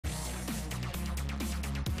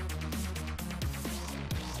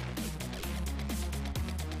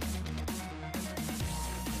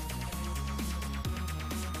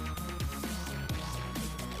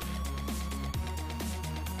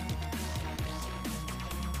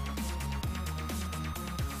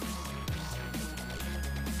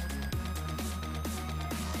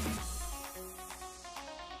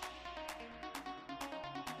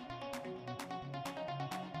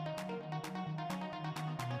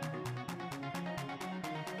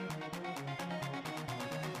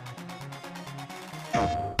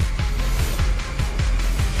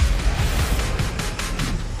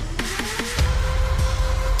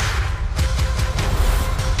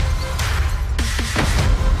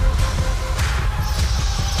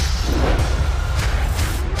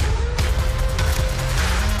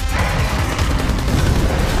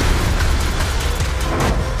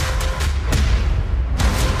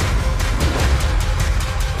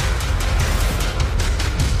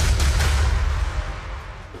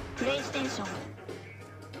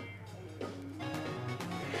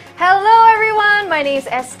my name is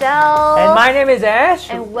Estelle. And my name is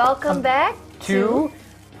Ash. And welcome back to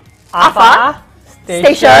AFA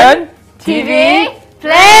Station TV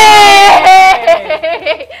Play.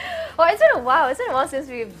 Oh, it's been a while. It's been a while since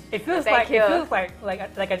we've It feels back like here.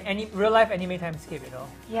 an real life anime time skip, you know.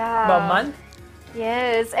 Yeah. About a month.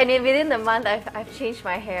 Yes, and within the month, I've changed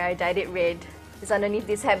my hair. I dyed it red. It's underneath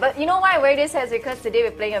this hat. But you know why I wear this hat? Is because today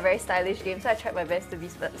we're playing a very stylish game, so I tried my best to be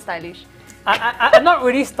stylish. I'm not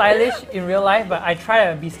really stylish in real life, but I try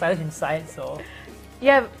to be stylish inside, so...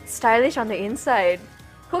 Yeah, stylish on the inside.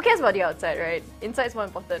 Who cares about the outside, right? Inside's more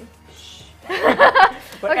important.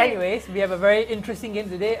 But anyways, we have a very interesting game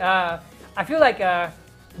today. I feel like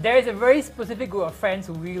there is a very specific group of friends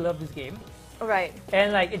who really love this game. Right.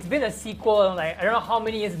 And like it's been a sequel, like I don't know how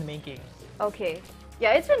many years in the making. Okay.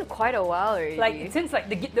 Yeah, it's been quite a while already. Like since like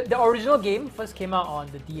the original game first came out on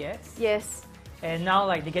the DS. Yes. And now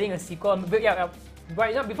like they're getting a sequel. But yeah,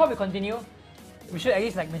 right now before we continue, we should at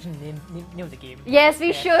least like mention the name of the game. Yes,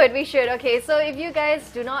 we should. We should. Okay, so if you guys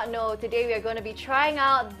do not know, today we are going to be trying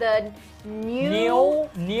out the new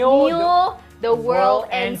The World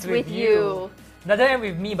Ends With You. Doesn't end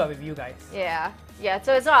with me, but with you guys. Yeah. Yeah,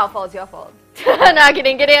 so it's not our fault, it's your fault. No, I'm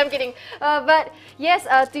kidding, I'm kidding. But yes,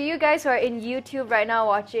 to you guys who are in YouTube right now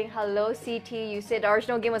watching, hello CT, you said the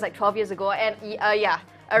original game was like 12 years ago, and yeah,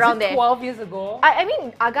 around there. 12 years ago? I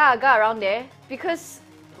mean, aga around there, because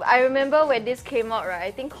I remember when this came out, right,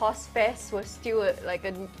 I think Cosfest was still like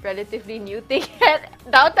a relatively new thing at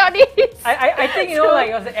Downtown East. I think, you know,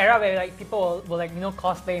 like it was an era where like people were like, you know,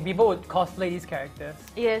 cosplaying, people would cosplay these characters.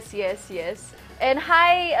 Yes. And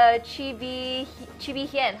hi, Chibi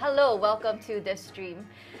Hien. Hello, welcome to the stream.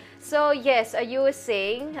 So yes, you were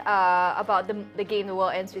saying about the game The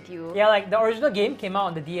World Ends With You. Yeah, like the original game came out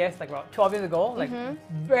on the DS like about 12 years ago, like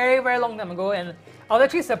very long time ago, and I was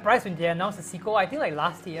actually surprised when they announced the sequel, I think like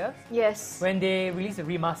last year. Yes. When they released a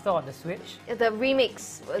remaster on the Switch. The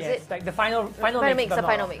remix, was it? Yes, like the final mix. The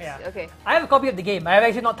final mix, yeah. okay. I have a copy of the game. I have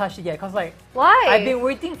actually not touched it yet because like... Why? I've been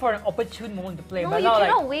waiting for an opportune moment to play. No, but you now,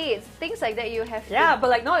 cannot like, wait. Things like that you have to... Yeah, but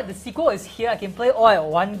like now that the sequel is here, I can play all at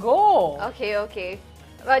one go. Okay.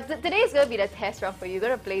 But today is going to be the test run for you. You're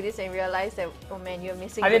going to play this and realize that, oh man, you're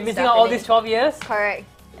missing I've been missing out all these 12 years? Correct.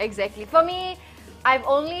 Exactly. For me, I've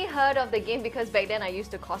only heard of the game because back then I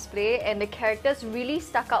used to cosplay and the characters really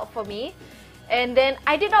stuck out for me. And then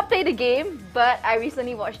I did not play the game, but I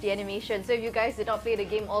recently watched the animation. So if you guys did not play the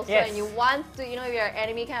game also and you want to, you know, if you're an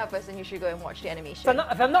anime kind of person, you should go and watch the animation. So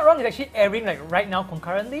if I'm not wrong, it's actually airing like right now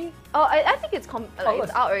concurrently? Oh, I think it's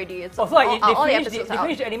it's out already. It's so like they they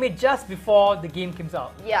finished the anime just before the game comes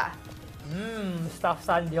out. Yeah. Stuff,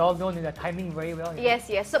 son. They all know the timing very well. Yes.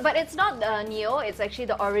 So, but it's not Neo. It's actually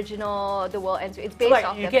the original The World Ends. It's based so, like,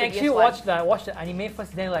 off you the can previous actually one. watch the anime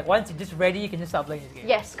first. Then, like once you're just ready, you can just start playing this game.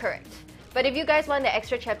 Yes, correct. But if you guys want the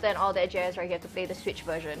extra chapter and all that jazz, right, you have to play the Switch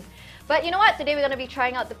version. But you know what? Today we're going to be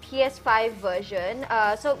trying out the PS5 version.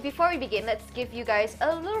 So before we begin, let's give you guys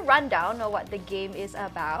a little rundown of what the game is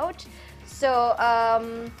about. So,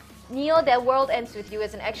 Neo: The World Ends With You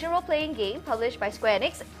is an action role-playing game published by Square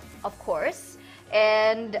Enix, of course.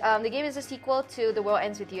 And the game is a sequel to The World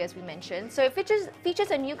Ends With You, as we mentioned. So it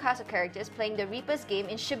features a new cast of characters playing the Reaper's game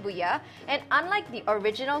in Shibuya. And unlike the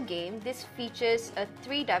original game, this features a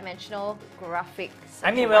 3-dimensional graphics.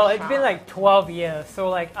 I mean, well, it's been like 12 years, so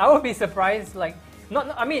like I would be surprised, like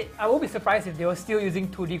I would be surprised if they were still using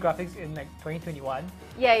 2D graphics in like 2021.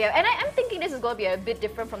 Yeah, and I'm thinking this is going to be a bit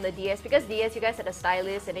different from the DS because DS, you guys had a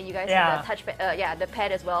stylus and then you guys had the touchpad, the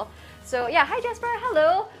pad as well. So yeah, hi Jasper,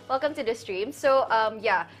 hello, welcome to the stream. So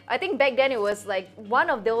yeah, I think back then it was like one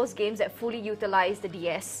of those games that fully utilized the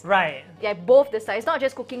DS. Right. Yeah, both the styles, not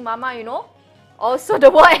just Cooking Mama, you know. Also, The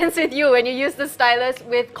World Ends With You when you use the stylus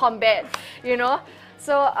with combat, you know.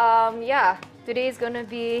 So yeah. Today is going to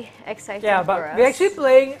be exciting for us. Yeah, but we're actually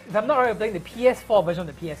playing, if I'm not wrong, we're playing the PS4 version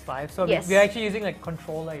of the PS5. So we're actually using like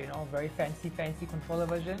controller, you know, very fancy controller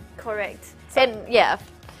version. Correct. And yeah.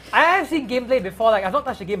 I have seen gameplay before, like I've not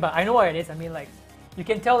touched the game, but I know what it is. I mean, like, you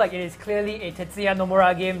can tell like it is clearly a TETSUYA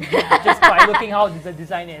NOMURA game just by looking how the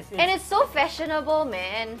design is. And it's so fashionable,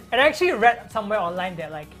 man. And I actually read somewhere online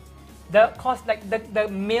that like, the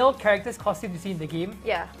male characters' costumes you see in the game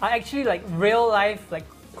are actually like real life like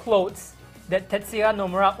clothes that TETSUYA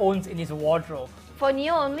NOMURA owns in his wardrobe. For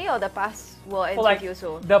Neo only or the past World Ends With You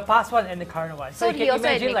also? The past one and the current one. So you can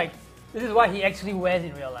imagine like, this is what he actually wears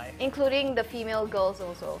in real life. Including the female girls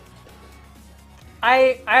also.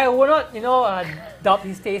 I would not, you know, doubt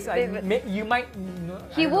his taste. You might.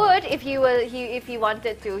 He would if he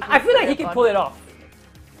wanted to. I feel like he can pull it off.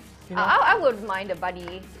 You know? I wouldn't mind the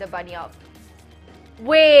bunny out.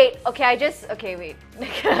 Wait, okay, wait.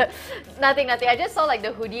 Nothing. I just saw like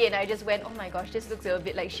the hoodie and I just went, oh my gosh, this looks a little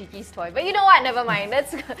bit like Shiki's toy. But you know what, never mind.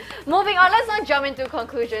 Let's moving on. Let's not jump into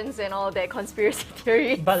conclusions and all that conspiracy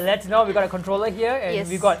theory. But let's know, we got a controller here and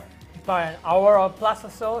we got about an hour or plus or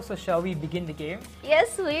so. So shall we begin the game?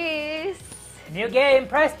 Yes, please. New game,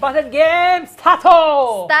 press button game,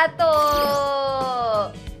 starto!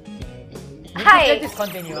 Hi! Let's just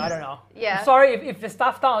continue, I don't know. Yeah. I'm sorry if the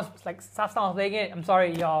staff town was playing it, I'm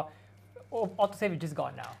sorry, your autosave is just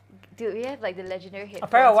gone now. Dude, we have like the legendary headphones. A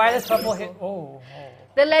pair of wireless purple head. Oh.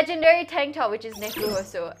 The legendary tank top, which is Neku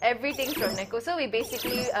also. Everything's from Neku. So we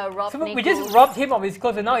basically robbed Neku. We just robbed him of his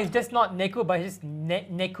clothes and now he's just not Neku, but he's just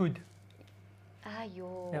Nekud.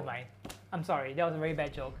 Ayo. Never mind. I'm sorry, that was a very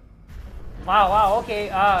bad joke. Wow, okay.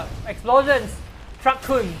 Explosions!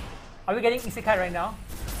 Truck-kun. Are we getting isekai right now?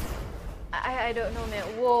 I don't know, man.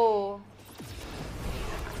 Whoa.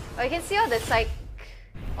 Oh, you can see all the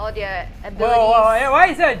all their abilities. Whoa, why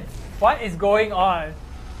is that? What is going on?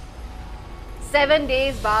 7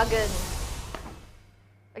 days bargain.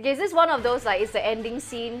 Okay, is this one of those like it's the ending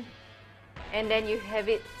scene, and then you have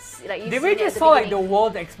it like you? Did we just saw like the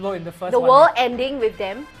world explode in the first one? The world ending with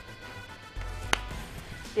them.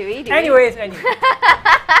 Did we? Anyways.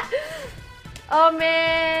 Oh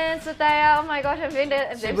man, Sutaya, oh my gosh, I'm feeling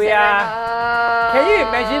that. Shibuya. Can you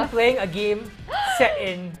imagine playing a game set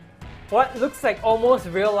in what looks like almost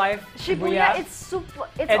real life Shibuya? It's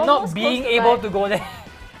and not being able to go there.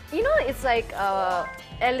 You know, it's like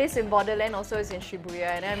Alice in Borderland also is in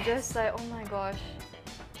Shibuya, and I'm just like, oh my gosh.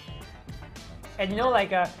 And you know,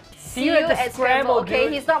 like see you at the scramble. Okay,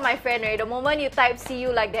 dude. he's not my friend, right? The moment you type "see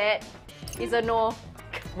you" like that, it's a no.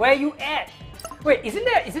 Where you at? Wait, isn't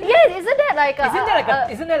that like a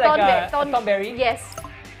Thornberry? Yes.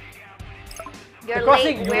 You're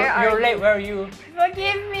crossing, late. You're late. Where are you?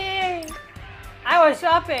 Forgive me. I was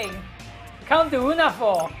shopping. Count to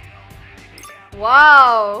Unafo.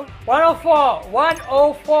 Wow. 104.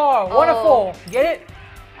 104. 104. Get it?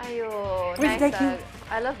 Ayo, nice. Thank you.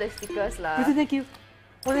 I love the stickers lah. Thank you.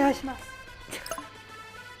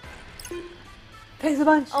 Thanks a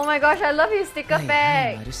bunch. Oh my gosh, I love his sticker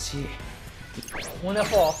pack.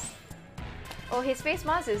 104. Oh, his face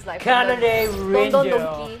mask is like Canada Ranger.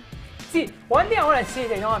 Donkey. See, one thing I want to say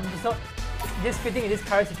that I'm just fitting in this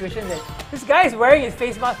current situation that this guy is wearing his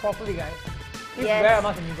face mask properly, guys. He's wearing a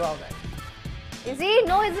mask when you go out, guys. Is he?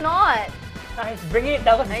 No, it's not. Nah, he's bringing it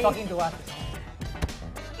down because he's talking to us.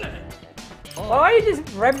 Why are you just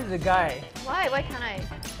ram to the guy? Why? Why can't I?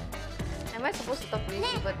 Am I supposed to talk to these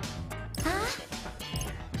people?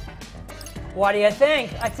 What do you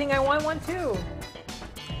think? I think I want one too.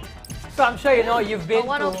 So I'm sure you know you've been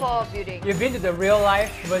 104 building. You've been to the real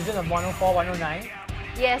life version of 104, 109?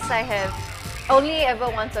 Yes, I have. Only ever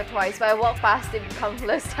once or twice, but I walked past it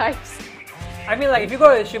countless times. I mean, like if you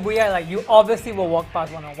go to Shibuya, like you obviously will walk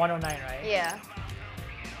past 109, right? Yeah.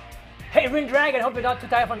 Hey, Rin Dragon, hope you're not too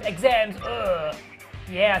tired from exams. Ugh.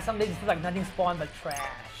 Yeah, some days it feels like nothing spawned but trash.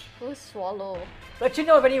 Who's Swallow? Let you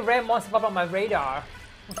know if any rare monsters pop on my radar.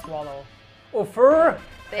 Who's Swallow? Oh, Fur!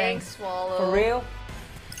 Thanks, Swallow. For real?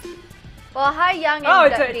 Well, hi, Young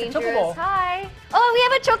and it's a chocobo. Hi. Oh, we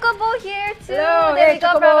have a chocobo here too. Hello, there hey, we go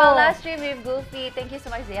chocobo. from our last stream with Goofy. Thank you so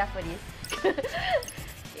much, Zia, for this.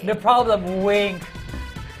 The problem, wink.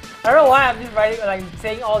 I don't know why I'm just writing, like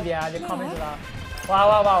saying all the comments about.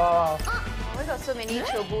 Wow. Oh, we got so many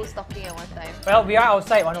chobus talking at one time. Well, we are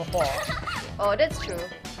outside 104. Oh, that's true.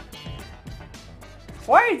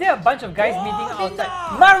 Why is there a bunch of guys meeting outside?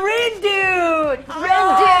 Marine dude!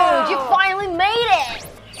 Dude, you finally made it!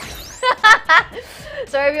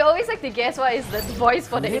 Sorry, we always like to guess what is the voice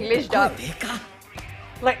for the English dub.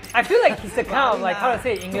 Like, I feel like he's the kind of, like, how to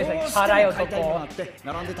say in English, like, Harai Otoko.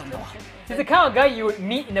 He's the kind of guy you would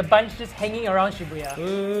meet in a bunch just hanging around Shibuya.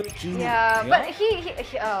 Yeah, but he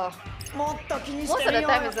most of the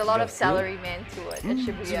time it's a lot of salaryman too at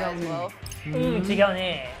Shibuya as well. 違う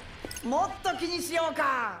ね。もっと気にしよう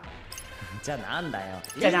か。じゃあなんだよ。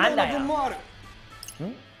じゃあなんだよ。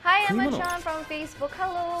 Hi, Emma-chan from Facebook.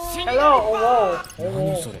 Hello. Hello.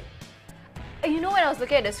 Oh. You know when I was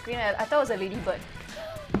looking at the screen, I thought it was a ladybird.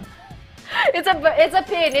 It's a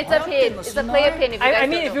pin. It's a pin. It's a player pin. If you guys I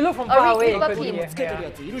mean, if you look from far away, it could be.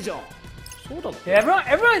 Yeah,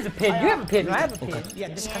 everyone has a pin. You have a pin. I have a pin. Yeah,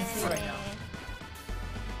 just can't see right now.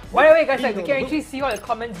 By the way, guys, like we can actually see all the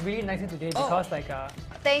comments really nicely today because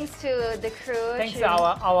thanks to the crew. Thanks to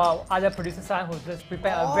our other producer son who just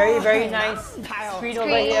prepared a very nice screen over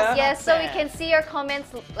here. Yes, so we can see your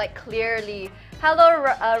comments like clearly. Hello,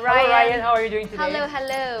 Ryan. Hello, Ryan. How are you doing today?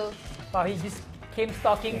 Hello. Wow, he just came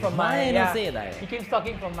stalking from my. He came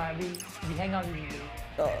stalking from my. We hang out usually.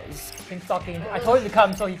 Been stalking. I told him to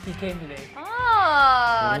come, so he came today.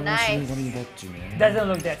 Oh, nice. Doesn't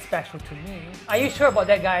look that special to me. Are you sure about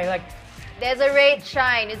that guy? Like, there's a red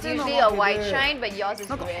shine. It's usually a white shine, but yours is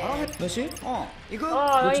red. Oh,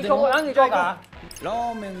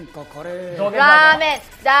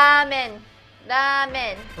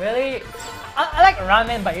 Ramen. Really? I like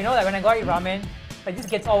ramen, but you know, like when I go eat ramen, like this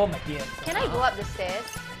gets all over my beard. So. Can I go up the stairs?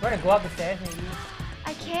 You wanna go up the stairs, maybe?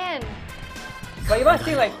 I can. But you must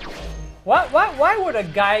think like, why would a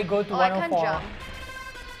guy go to 104? I can't jump.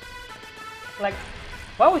 Like,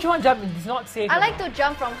 why would you want to jump? It's not safe. I like to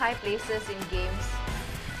jump from high places in games.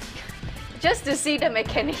 Just to see the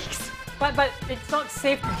mechanics. But it's not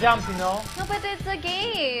safe to jump, you know? No, but it's a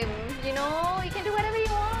game, you know? You can do whatever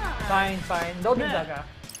you want. Fine. Don't be Zaga.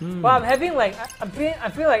 But I'm having like, I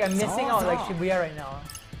feel like I'm missing out like Shibuya right now.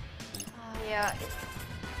 Yeah.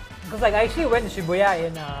 Because like I actually went to Shibuya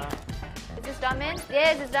in Is this ramen?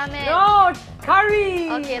 Yes, it's ramen. No, curry.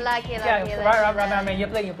 Okay, okay. Ramen. You're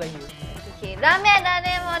playing you. Okay, ramen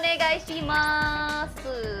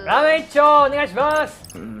onegaishimasu. Ramen cho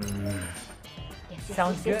onegaishimasu.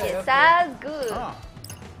 Sounds good. Yes, sounds good.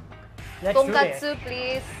 Let's do Tonkatsu, it.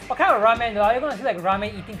 please. What kind of ramen though? Are you gonna see like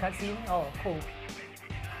ramen eating cutscene? Oh, cool.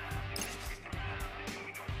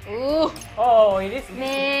 Ooh. Oh, it is.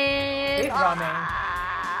 Man. It is ramen.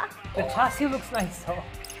 The char siu looks nice though.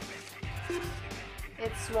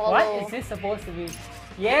 It's swallow. What is this supposed to be?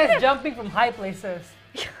 Yes, jumping from high places.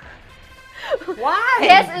 Why?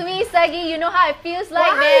 Yes, Umi-sagi, you know how it feels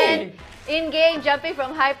like, Why? man. In-game, jumping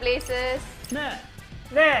from high places. Nah.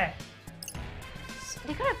 They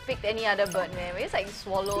could have picked any other bird, man. It's like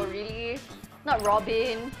swallow, really. Not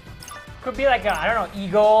robin. Could be like a, I don't know,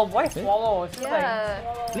 eagle. Why swallow? It's just Yeah.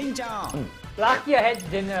 like swallow. Lucky I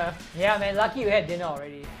had dinner. Yeah, man, lucky you had dinner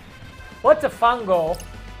already. What's a fungo?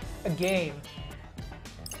 A game.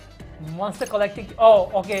 Monster collecting.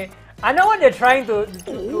 Oh, okay. I know what they're trying to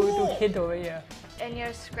hint over here. And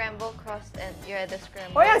you're scramble cross, and you're at the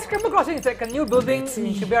scramble. Oh yeah, Scramble Crossing is like a new building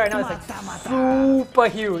in Shibuya right now. It's like super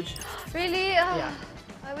huge. Really? Yeah.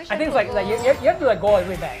 I think it's like you have to like go all the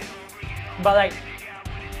way back. But like,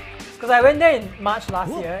 because I went there in March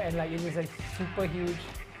last year and like it was like super huge.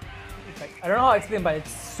 It's like I don't know how to explain, but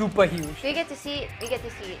it's super huge. We get to see it. We get to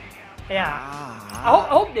see it. Yeah. I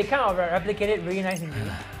hope they kind of replicate it really nice and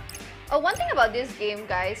good. Oh, one thing about this game,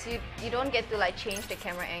 guys, you don't get to like change the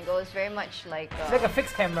camera angle. It's very much like it's like a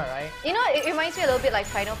fixed camera, right? You know, it reminds me a little bit like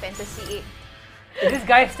Final Fantasy VIII. Is this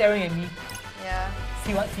guy staring at me? Yeah.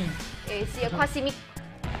 See what see? See a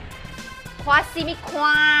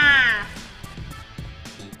Quasimikwa.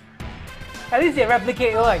 At least they replicate,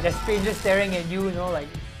 you know, like the stranger staring at you, you know, like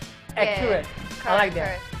accurate. Yeah, I like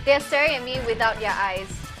that. They're staring at me without their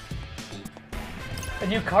eyes. A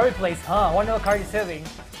new curry place, huh? I wonder what curry is serving.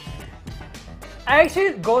 I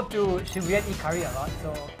actually go to Shibuya and eat curry a lot,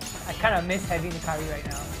 so I kind of miss having the curry right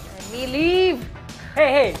now. Let me leave!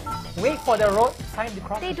 Hey, wait for the road sign to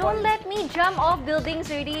cross. They don't let me jump off buildings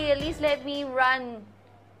already, at least let me run.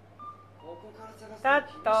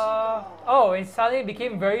 Ta-da! Oh, it suddenly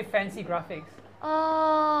became very fancy graphics.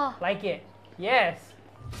 Oh. Like it. Yes.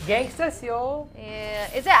 Gangsters, yo. Yeah.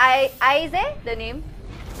 Is it Aize, the name?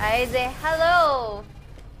 Aize, hello!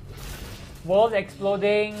 World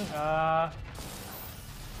exploding.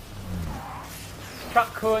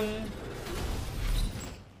 Truck-kun.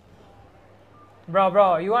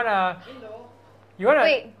 Bro, you wanna...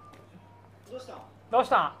 Wait.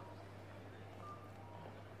 Dosta.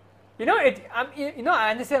 You know,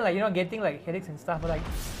 I understand like, getting like headaches and stuff, but like,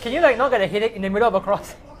 can you like not get a headache in the middle of a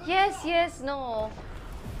cross? Yes, no.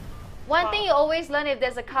 One thing you always learn, if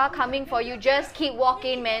there's a car coming for you, just keep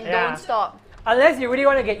walking, man. Yeah. Don't stop. Unless you really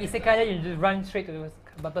want to get isekai, then you just run straight to the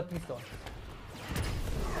bubble tea store.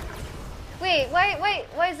 Wait,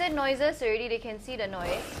 why is there noises already? They can see the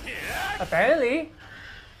noise. Apparently.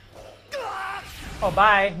 Oh,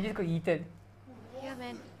 bye. You just got eaten. Yeah,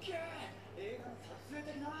 man.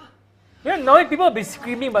 You know, normally people will be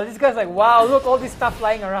screaming, but this guy's like, wow, look, all this stuff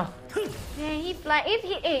flying around. Man, he fly. If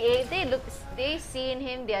they seen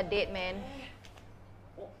him, they are dead, man.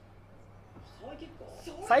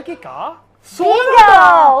 Psychic car?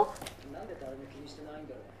 Bingo!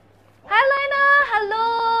 Hi, Lena!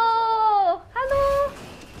 Hello! Hello!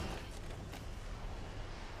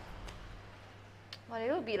 Well,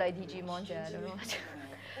 it would be like Digimon, I don't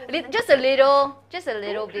know. Just a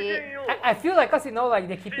little bit. I feel like, cause like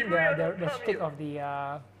they're keeping the stick of the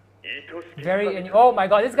very. Oh my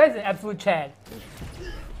god, this guy's an absolute Chad.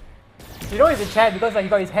 You know he's a Chad because like he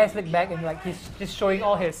got his hair slicked back and like he's just showing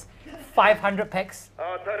all his 500 packs?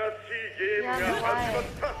 Yeah, why?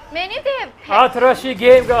 Man, if they have packs,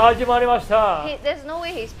 there's no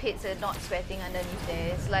way his pits are not sweating underneath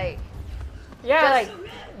there. It's like... Yeah, like,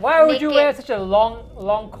 why would you wear such a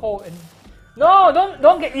long coat? And no,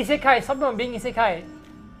 don't get isekai. Stop from being isekai.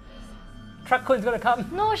 Truck-kun's gonna come.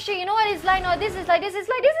 No shit, you know what it's like? No, this is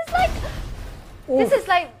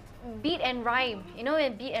like Beat and Rhyme. You know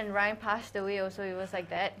when Beat and Rhyme passed away also it was like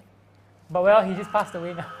that. But well, he just passed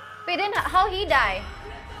away now. Wait, then how he die?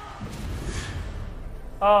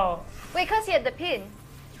 Oh. Wait, cause he had the pin.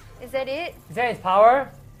 Is that it? Is that his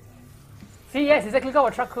power? See, yes, exactly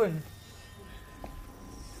like Truck-kun.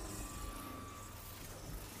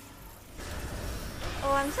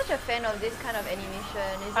 Oh, I'm such a fan of this kind of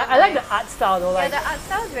animation. I like the art style though. Yeah, like, the art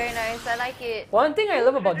style is very nice. I like it. One thing I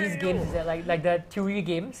love about these games is that like the TETSUYA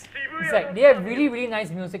games, it's like they have really nice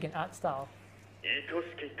music and art style.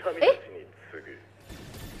 Eh?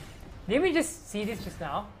 Didn't we just see this just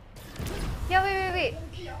now? Yeah, wait.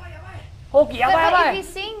 Hoki, But if he's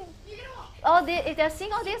seeing all this, if they're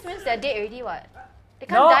seeing all this, means they're dead already. What? They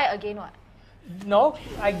can't die again. What? No,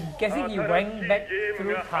 I'm guessing he went back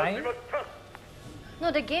through time. No,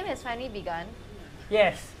 the game has finally begun.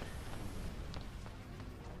 Yes.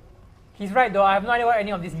 He's right though, I have no idea what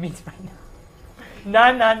any of this means right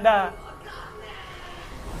now. Nanda.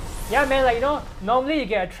 Yeah man, like you know, normally you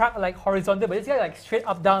get a truck like horizontal, but this guy like straight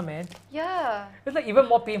up down, man. Yeah. It's like even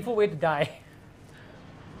more painful way to die.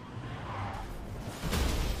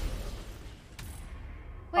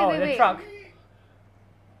 Wait. The truck.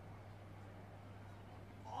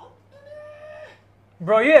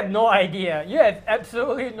 Bro, you have no idea. You have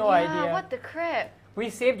absolutely no idea. What the crap? We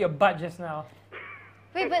saved your butt just now.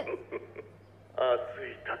 Wait, but...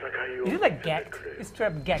 Is it like gagged? It's straight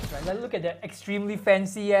up gagged, right? Like, look at that extremely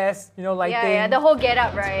fancy ass, you know, lighting. Yeah, the whole get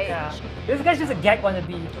up, right? Yeah. This guy's just a gag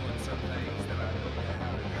wannabe.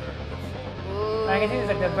 I can see it's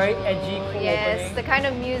like the very edgy, cool opening. The kind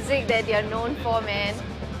of music that you're known for, man.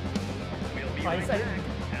 Oh, I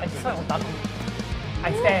just saw otaku.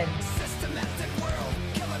 I stand.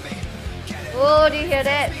 Oh, do you hear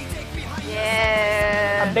that?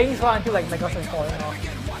 Yeah. I'm banging so hard until like my girlfriend's falling off.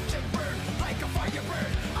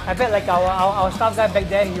 I bet like our staff guy back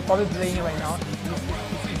there, you're probably playing it right now.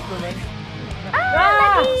 He's filming.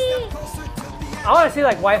 I want to see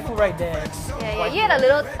like waifu right there. Yeah, you had a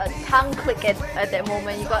little tongue click at that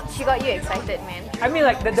moment. She got you excited, man. I mean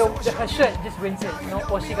like her shirt just wins it, you know,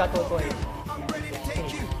 Oshigato toi.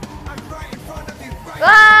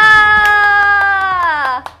 Ah!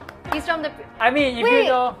 He's from the... I mean, if you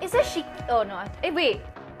know... Is that Shiki? Oh no. Hey, wait.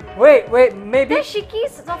 Wait, maybe... That's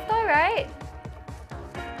Shiki's soft toy, right?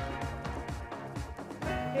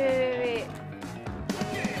 Wait.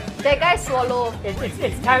 That guy Swallow.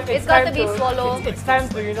 It's time. It's got to be Swallow. It's time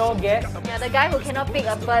to, you know, guess. Yeah, the guy who cannot pick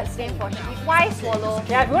a bird's name for Shiki. Why Swallow?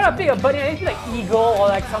 Yeah, if you want to pick a bird, it's like eagle or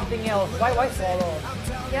like something else. Why Swallow?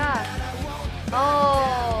 Yeah.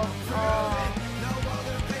 Oh.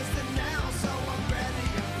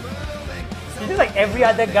 It's just like every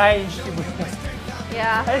other guy in Shibuya.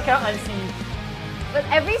 Yeah. I just cannot unsee. But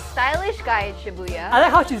every stylish guy in Shibuya. I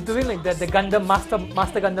like how she's doing like the Gundam Master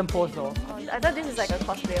Gundam pose though. Oh, I thought this is like a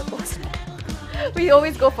cosplayer pose. We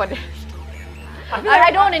always go for this.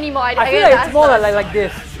 I don't anymore. I feel like it's more like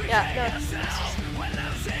this. Yeah.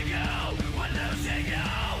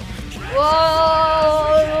 No.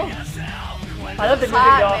 Whoa! I love the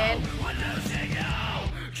music though. Man.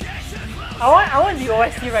 I want the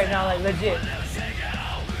OST right now, like legit.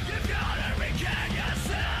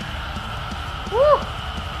 Woo!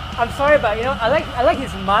 I'm sorry, but you know, I like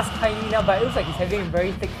his mask tiny now, but it looks like he's having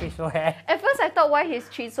very thick facial hair. At first, I thought why his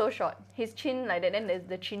chin so short. His chin like that, then there's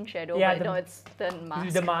the chin shadow. Yeah, but no, it's the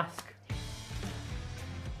mask. The mask.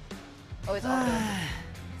 Oh, it's auto.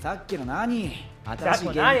 さっきの何？新しいゲ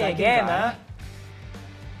ーム That's again, huh?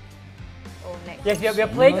 Oh, next. Yes, we're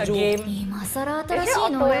playing a game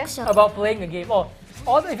about playing a game. Oh,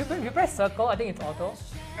 auto. If you press circle, I think it's auto.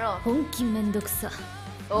 Oh, 本気めんどくさ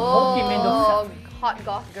oh hot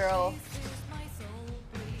goth girl.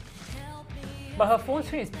 But her phone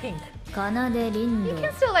screen is pink. 奏で林 You 道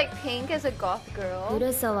can still like pink as a goth girl.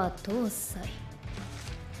 古沢東西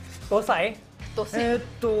Dosai. Tosi.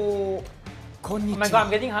 こんに Oh my ち god, は I'm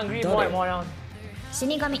getting hungry more and more now. 死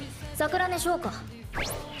神桜根翔か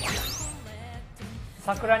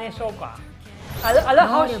Sakurane Shoka. I love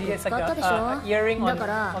how she has like a earring on, like her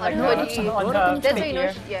That's fake how you know.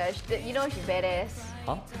 ear. You know she's badass.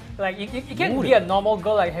 Like you can't be a normal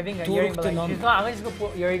girl like having an earring, but like she's not. I'm just gonna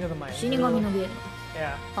put earring over my. 死神のゲー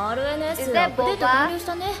Yeah. RNS Is ア that ップデート boba? 完了し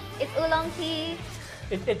たね It's oolong tea.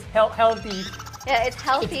 It's healthy. Yeah, it's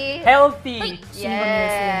healthy. Healthy.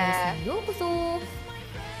 Yeah. ようこそ。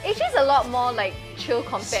 It's just a lot more like chill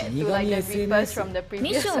compared to like the Reapers from the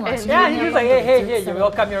previous Mission was- Yeah, he's just like, hey, you're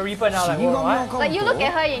welcome, you're a Reaper now. Like, what? Like you look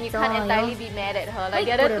at her and you can't So, entirely be mad at her. Like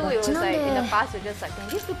the other two, it was like in the past, we're just like, "Man,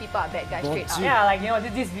 these two people are bad guys straight up." Yeah, like, you know,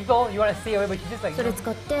 these people, you want to stay away, but she's just like, それ使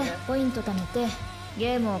ってポイント貯めて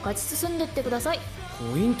ゲームを勝ち進んでってください。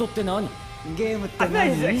ポイントって何？ゲームって I feel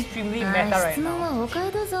like this 何？ is extremely meta あ right 質問 now. はお買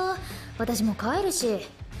いどうぞ。私も帰るし、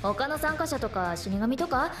他の参加者とか死神と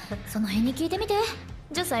かその辺に聞いてみて。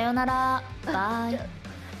じゃあさようなら。バイ。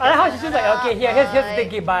 I like how she's just like, okay, here's the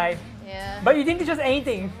ticket, bye. Yeah. But you didn't teach us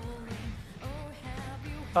anything.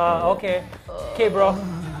 Okay. Okay, bro.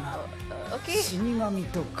 Okay. 死神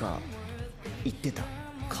とか言ってた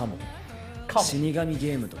かも。 Come. 死神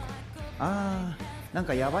ゲームとか。ああ、なん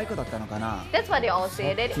かやばい子だったのかな。 That's what they all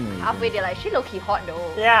say. Then halfway they're like, "She low key hot though."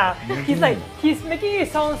 Yeah, he's like, he's making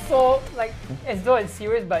it sound so, like, as though it's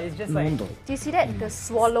serious, but it's just な like, んだろう。 Do you see that? The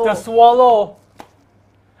swallow. the swallow.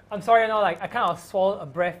 I'm sorry, like, I kind of swallowed a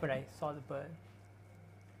breath when I saw the bird.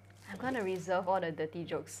 I'm gonna reserve all the dirty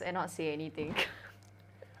jokes and not say anything.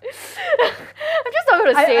 I'm just not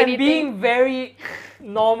gonna say I'm anything. being very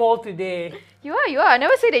normal today. You are. I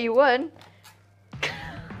never say that you weren't.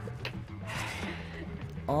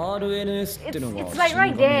 RNS ってのが It's like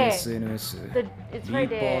right there. SNS。 It's right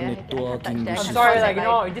there. ネットワーキング I I'm can't touch that. sorry, like, you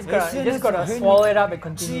know, you just gotta swallow it up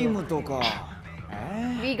and チー continue. ムとか。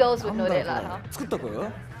 We girls would know なん that だ lah, ろ huh? う。作っとく？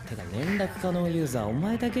てか連絡可能ユーザーお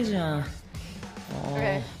前だけじゃん。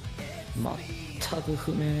Okay. 全く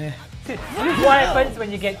不明。 This is what happens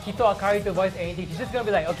when you get Kito Akari to voice anything. She's just gonna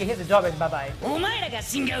be like, okay, here's the job and bye bye. お前らが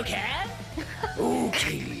新顔か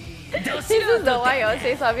 ?OK! ど This 素 is 人 the one you all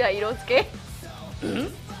say something like Inosuke.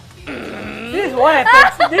 This is what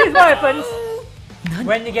happens. This is what happens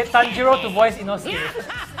when you get Tanjiro to voice Inosuke.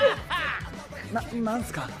 なん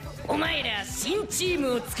すか？お前ら新チー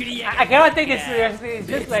ムを作りや I が cannot take it seriously. It's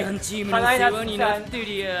ベ just テ like ランチームの世話になっ Hanai-Natsu-san て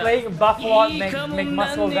りゃ playing Buffalo いいかも make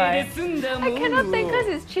なん muscle ね guy. で済んだも I ん cannot think because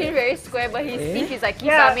his chin very square, but his teeth is like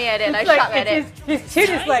Yeah, kisame at it, it's like like, sharp at it. his chin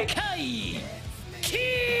is like, 再開キ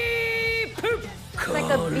ープ It's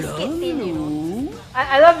like a biscuit tin, you know.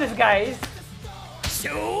 I love this guy.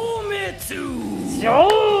 消滅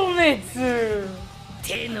Shoumetsu.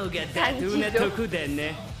 手のが妥当なとこだ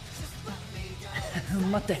ね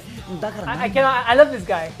待って。だから I cannot. I love this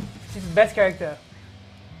guy. He's the best character.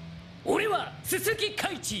 俺は鈴木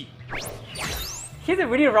海地 He's a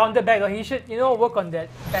really rounded back though. He should, you know, work on that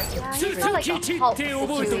back. Yeah, he's got like a Hulk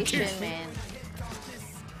situation, man.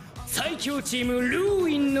 最強チームルー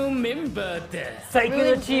インのメンバーだ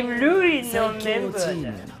Psycho Team Louis no 最強チー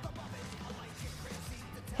member. ム。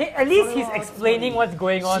 Hey, at least he's explaining what's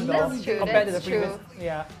going on though, That's true, compared to the that's previous. true.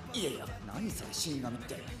 Yeah. いやいや、何それ死神っ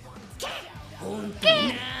て。ほんと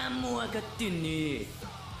なんも分かってんね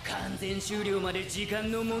完全終了まで時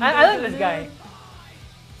間の問 I 題 love this guy.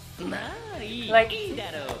 まあいい、 Like- いいだ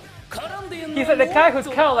ろう絡んでやん He's like the guy who's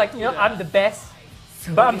kind of like, you know, I'm the best,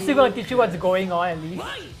 but I'm still gonna teach you what's going on at least.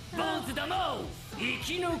 わい坊主だも生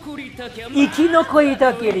き残りたきゃ生き残り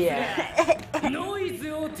たけりゃ。ノイ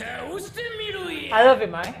ズを倒してみろ I や love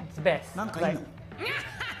it, man. It's the best. なんかいい Like, の？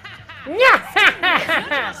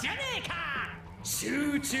じゃねえか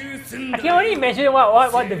集中すん I だ can only imagine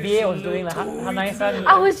what the VA was doing, like Hanai-san.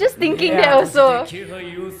 I was just thinking that Yeah. also 気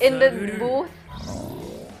配を in the 探る booth.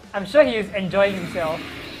 I'm sure he was enjoying himself.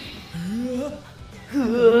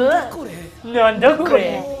 これ。なんだこ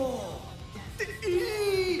れ?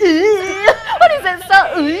 What is that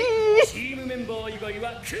sound? チームメンバー以外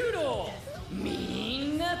は黒み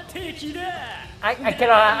んな敵だ I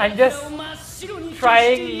cannot. I'm just 真っ白に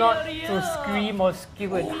trying not to scream or skip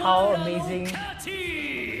with how amazing,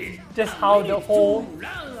 just how the whole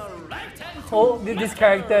this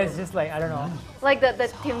character is just like, I don't know. Like the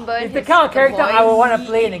timber. It's the kind of character I would want to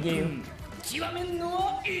play in a game. 極めんの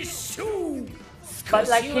は一生 But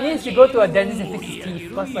like he needs to go to a dentist and fix his teeth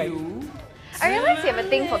because like I realize you have a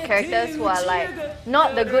thing for characters who are like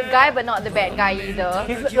not the good guy but not the bad guy either.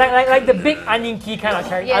 he's like the big Aniki kind of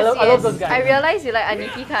character. Yes, I love those guys. I realize you like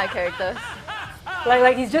Aniki kind of characters.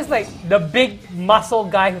 Like he's just like the big muscle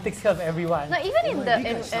guy who takes care of everyone. No, even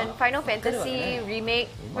in Final Fantasy remake,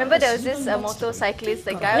 remember there was this motorcyclist,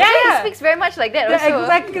 the guy. Yeah, Also, yeah. he speaks very much like that They're also.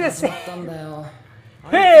 exactly the だ same. ったんだよ。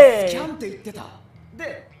 Hey, キャンって言ってた。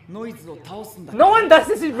で、ノイズを倒すんだ。 no one does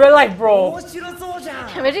this in real life, bro. 面白そうじゃん。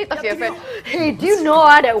 Imagine you talk to your friend, hey, do you know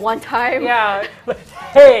that one time? Yeah.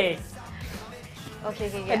 Hey.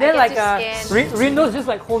 Okay. And then I like get to scan. Rindo's just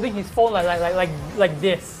like holding his phone like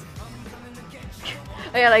this.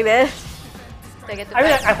 Oh yeah, like this. I get to I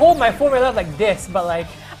mean type. I hold my phone like this, but like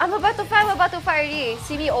I'm about to fight already.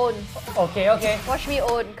 See me own. Okay, okay. Watch me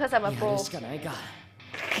own, because I'm a pro.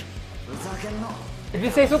 If you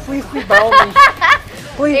say so, please, by all means.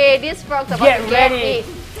 Please. Hey, this frog's about Get to ready. get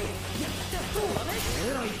me.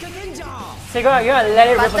 So you're gonna let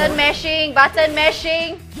it rip. Button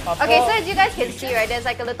mashing. Okay, so as you guys can see, right, there's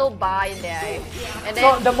like a little bar in there. And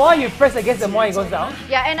then, so the more you press, I guess the more it goes down?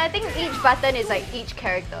 Yeah, and I think each button is like each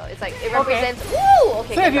character. It's like, it represents... Ooh!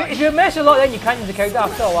 Okay, so if you mash a lot, then you can't use the character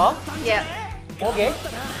after a while? Yeah. Okay.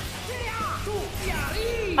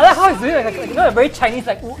 I like how it's doing like you know, a very Chinese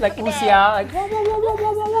like wuxia, like whoa, whoa, whoa, whoa,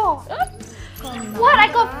 whoa, whoa, whoa. What?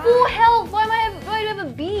 I got full health. Why do I have a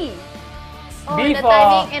B? Oh, B the for...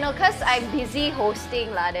 timing, you know, cause I'm busy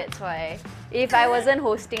hosting lah. That's why. If I wasn't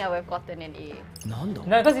hosting, I would have gotten an A. No,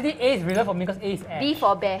 because you think A is reserved for me because A is Ash. B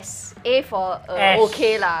for best. A for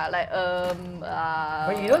okay lah. Like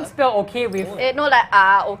But you don't spell okay with. No, like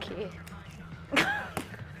okay.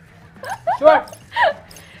 Sure.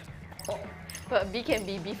 But B can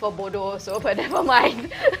be B for Bodo also, but never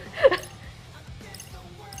mind.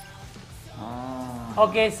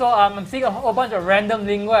 Okay, so I'm seeing a whole bunch of random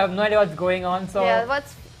lingo. I have no idea what's going on. So yeah,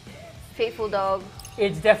 what's Faithful Dog?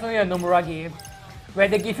 It's definitely a Nomura game where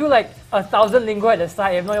they give you like 1,000 lingo at the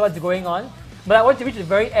start. You have no idea what's going on. But like, once you reach the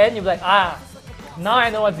very end, you're like, now I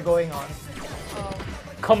know what's going on. Oh.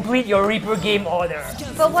 Complete your Reaper game order.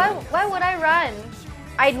 But why would I run?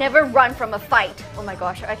 I never run from a fight. Oh my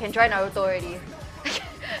gosh, I can try Naruto already.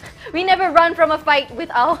 We never run from a fight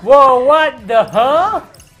without... Whoa, what the huh?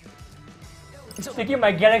 Taking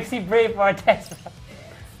my Galaxy Brave for a test.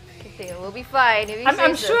 Okay, we'll be fine.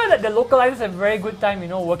 I'm sure that the localizers have a very good time, you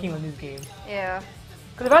know, working on this game. Yeah.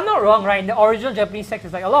 Because if I'm not wrong, right, in the original Japanese text,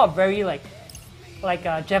 it's like a lot of very like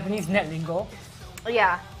Japanese net lingo.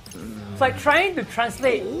 Yeah. It's like trying to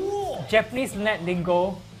translate Japanese net lingo,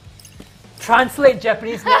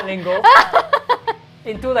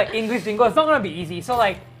 into like English lingo. It's not gonna be easy. So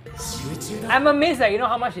like, I'm amazed that you know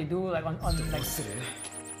how much they do like on like.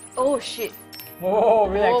 Oh shit. Whoa,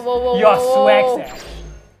 relax. Whoa. You're swag set.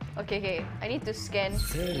 Okay. I need to scan.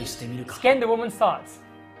 Scan the woman's thoughts.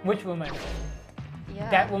 Which woman? Yeah.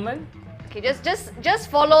 That woman? Okay, just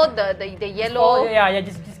follow the yellow. Oh yeah.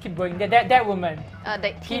 Just keep going. That woman.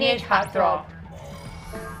 The teenage heartthrob.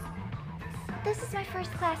 This is my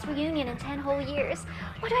first class reunion in 10 whole years.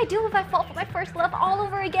 What do I do if I fall for my first love all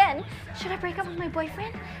over again? Should I break up with my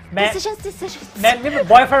boyfriend? Decisions. Man, with a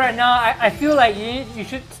boyfriend right now, I feel like you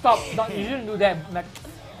should stop. You shouldn't do that. Like,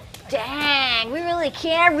 dang, we really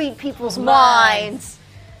can read people's minds.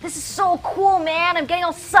 This is so cool, man. I'm getting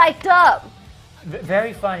all psyched up.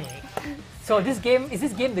 Very funny. So is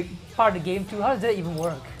this game the part of the game too? How does that even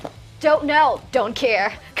work? Don't know. Don't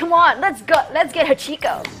care. Come on, let's go. Let's get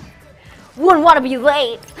Hachiko. Wouldn't want to be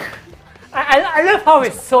late. I love how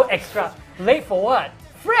it's so extra. Late for what?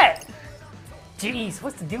 Fred! Jeez,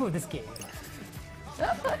 what's the deal with this game?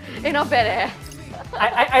 It's not bad, eh?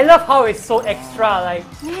 I love how it's so extra, like...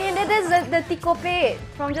 Man, that is the Tikope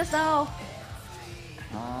from just now.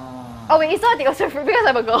 Oh wait, it's not Tikope because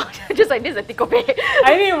I'm a girl. Just like this is a Tikope.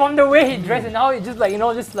 I mean, from the way he dressed and now he's just like, you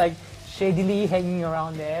know, just like shadily hanging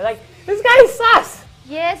around there. Like, this guy is sus!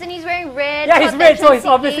 Yes, and he's wearing red. Yeah, he's red, so he's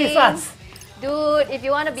obviously sus. Dude, if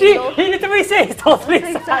you want to be See, he literally says he's totally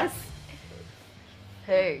sus.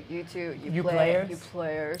 Hey, you two, you players. You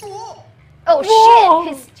players.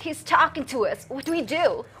 Oh shit! He's talking to us. What do we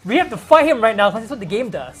do? We have to fight him right now because that's what the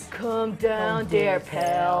game does. Calm down there,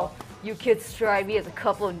 pal. You kids strike me as a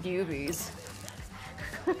couple of newbies.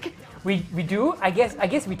 We do? I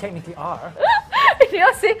guess we technically are. Did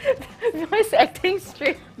you say voice acting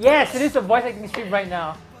stream? Yes, it is a voice acting stream right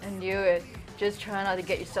now. I knew it. Just try not to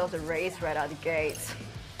get yourselves a raise right out the gates.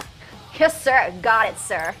 Yes, sir. Got it,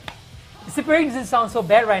 sir. Disappearing doesn't sound so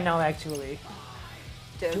bad right now, actually.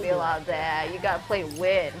 Don't be like that. You gotta play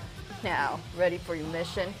win. Now, ready for your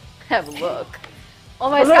mission? Have a look.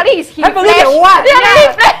 Oh my god, he's Have a look at what?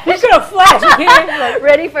 Yeah, he's gonna flash, okay? Like,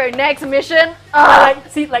 ready for your next mission?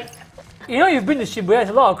 You know, you've been to Shibuya, there's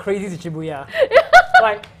a lot of crazies in Shibuya.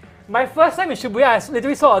 Like, my first time in Shibuya, I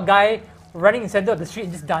literally saw a guy running in the center of the street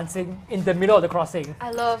and just dancing in the middle of the crossing.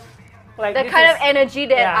 I love like, the kind of energy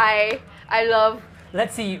that I love.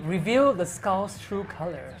 Let's see, reveal the skull's true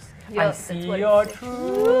colors. Yep, I see your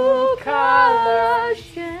true colors.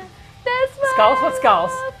 Yeah, that's why Skulls? What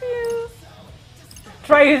skulls? I love you.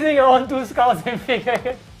 Try using your own two skulls and figure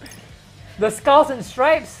it. The skulls and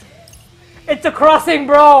stripes? It's a crossing,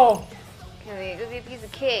 bro! Okay, it'll be a piece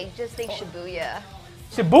of cake. Just think Shibuya.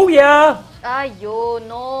 Shibuya! Ayo,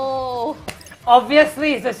 no.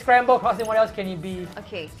 Obviously, it's a scramble crossing. What else can it be?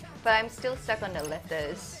 Okay, But I'm still stuck on the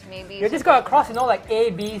letters. Maybe You just gotta cross, you know, like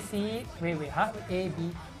A, B, C. Wait, huh? A,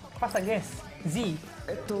 B. Cross like this. Z.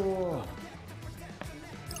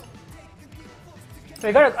 So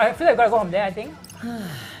you gotta. I feel like you gotta go from there. I think.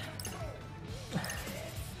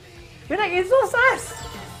 You're like, it's so sus.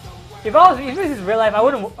 If this is real life, I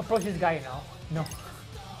wouldn't approach this guy, you know. No.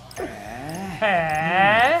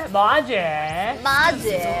 Maje.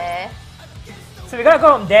 So we gotta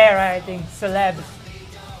go from there, right? I think. Celebs.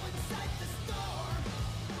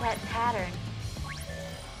 That pattern.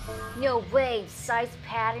 No way, size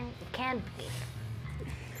pattern. It can't be.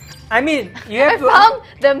 I mean, you have to. I found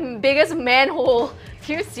the biggest manhole.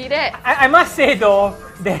 Do you see that? I must say though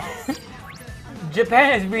that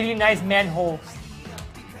Japan has really nice manholes.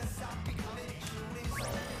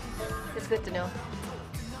 It's good to know.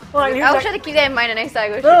 Well, I'll try to keep that in mind the next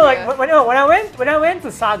time I go. No, like when I went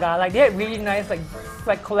to Saga, like they had really nice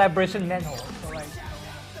like collaboration manholes. So, like,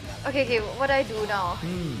 okay, what do I do now?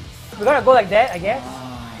 we gotta go like that, I guess.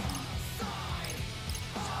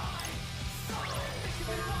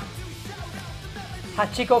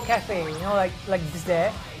 Hachiko Cafe, you know, like this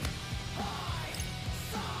there.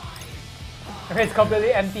 Okay, it's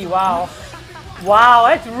completely empty. Wow, wow,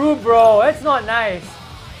 that's rude, bro. That's not nice.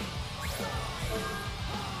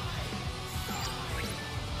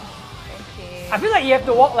 Okay. I feel like you have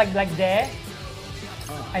to walk like there.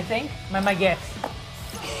 I think, my guess.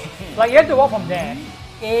 Like you have to walk from there.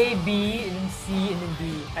 A, B, and then C, and then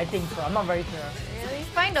D. I think so. I'm not very sure. Really?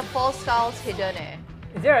 Find the false skulls hidden.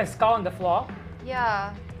 Is there a skull on the floor?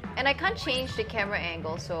 Yeah. And I can't change the camera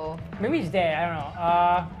angle, so... Maybe it's there, I don't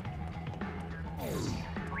know.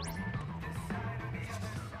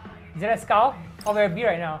 Is there a skull? Oh, we're B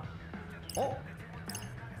right now.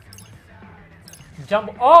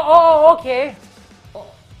 Jump. Oh, okay.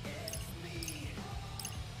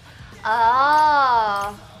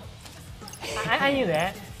 Ah. I knew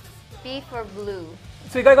that. B for blue.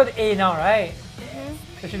 So you gotta go to A now, right?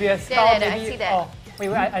 There should be a skull. There, maybe. I see that. Oh, wait,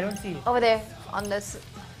 I don't see it. Over there, on this.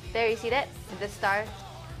 There, you see that? The star.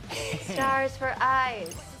 Stars for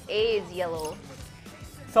eyes. A is yellow.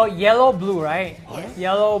 So yellow, blue, right? Yes.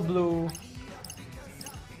 Yellow, blue.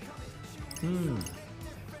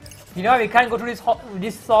 You know, we can't go through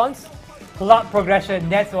these songs. Plot progression.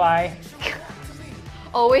 That's why.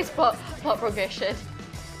 Always plot progression.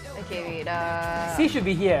 Okay, wait. C should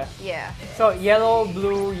be here. Yeah. So yellow,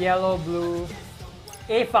 blue, yellow, blue.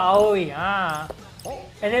 A for Aoi.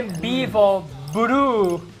 And then B for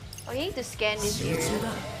blue. Oh, you need to scan this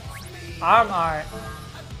area. Arm art.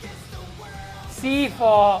 C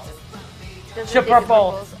for Those are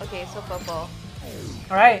purple. purples. Okay, so purple.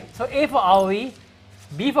 Alright, so A for Aoi,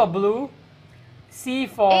 B for blue, C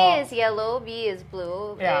for... A is yellow, B is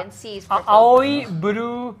blue, and C is purple. Aoi,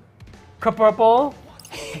 blue, purple,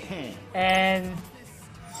 and...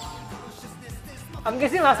 I'm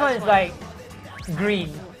guessing last one is like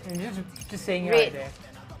green. Just saying it right there.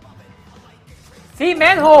 See,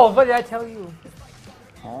 manhole! What did I tell you?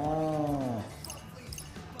 Oh.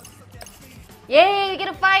 Yay, we get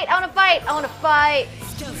a fight! I wanna fight! I wanna fight!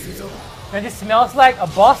 And this smells like a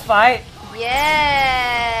boss fight.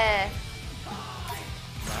 Yeah!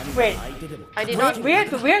 Wait, I did not. we had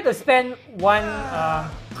to spend one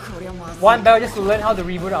battle just to learn how to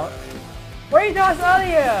reboot out. What did you tell us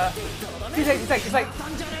earlier?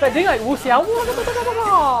 It's like doing like wuxia.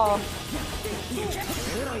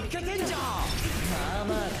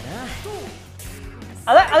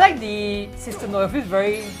 I like the system though. It feels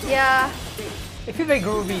very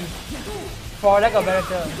groovy, for lack of a better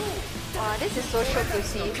term. Wow, this is so shook to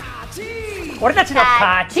see. What is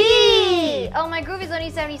that? Oh, my groove is only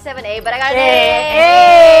 77A, but I got an A!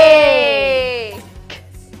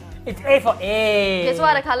 It's A for A. Guess what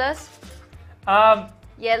are the colors?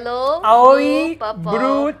 Yellow, Aoi, blue,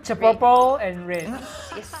 blue, purple, and red.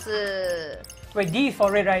 Yes. Wait, D is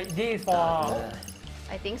for red, right? D is for...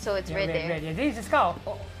 I think so, it's red there. Red. Yeah, D is the skull.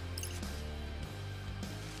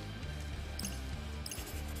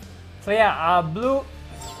 So yeah, blue...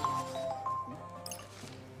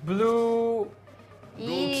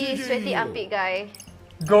 Sweaty armpit guy.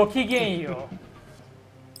 Gokigenyo.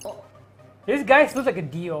 This guy looks like a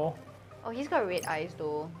Dio. Oh, he's got red eyes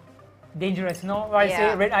though. Dangerous, no? Why I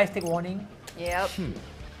say red eyes take warning? Yep.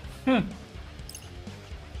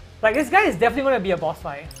 Like this guy is definitely gonna be a boss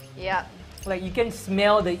fight. Yep. Like you can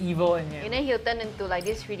smell the evil in him. And then he'll turn into like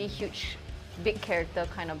this really huge, big character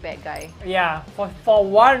kind of bad guy. Yeah, for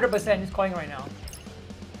 100% he's calling right now.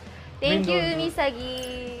 Thank you, Windows.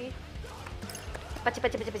 Misagi. Pachi.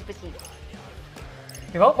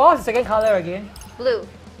 Okay, what was the second color again? Blue.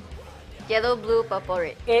 Yellow, blue, purple,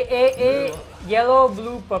 red. A, yellow,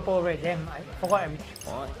 blue, purple, red. Damn, I forgot everything.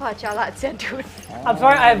 Wow, jalat sia, dude. I'm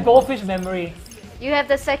sorry, I have goldfish memory. You have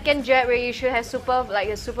the second jet where you should have a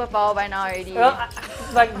superpower by now already. Well,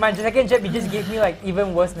 like my second jet, you just gave me like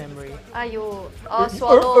even worse memory. Ayo,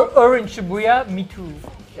 swallow. In Shibuya, me too.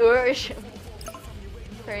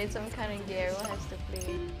 Sorry, some kind of gear has to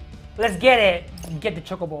play. Let's get it. Get the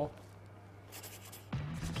chocobo.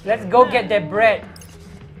 Let's go get that bread.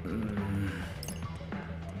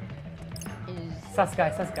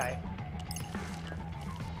 Sasuke.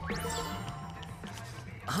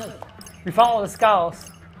 We found all the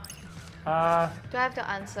skulls. Do I have to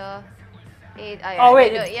answer? Oh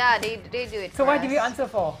wait. They do it. So why did we answer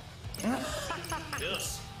for?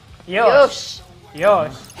 Yosh. Wait,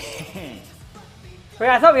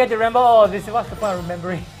 I thought we had to remember all of this. What's the point of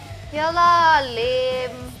remembering? Yalla,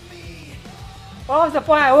 lame. What was the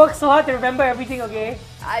point? I worked so hard to remember everything, okay?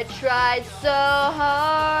 I tried so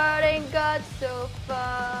hard and got so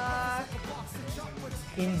far.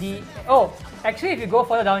 Indeed. Oh, actually, if you go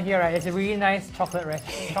further down here, right, there's a really nice chocolate like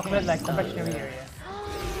confectionery area.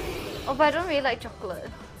 Oh, but I don't really like chocolate.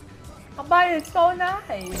 Oh, but it's so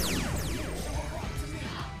nice.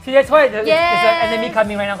 See, that's why there's an enemy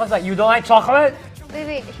coming right now, because like, you don't like chocolate?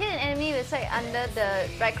 Wait, hit an enemy with like under the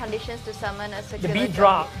right conditions to summon a circular The beat jump.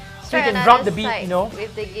 drop. So you can drop the beat, you know?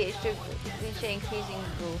 With the gauge to reach an increasing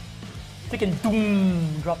groove. So you can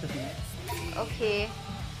doom, drop the beat. Okay.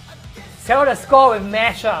 Settle the score with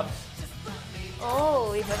mashups.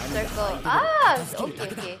 Oh, with a circle. Ah,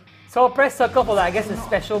 okay. So press circle for like, I guess a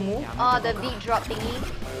special move. Oh, the beat drop thingy.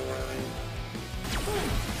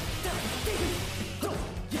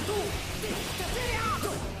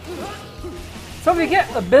 So we get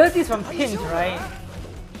abilities from pins, right?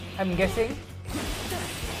 I'm guessing.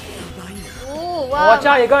 Oh, wow. Watch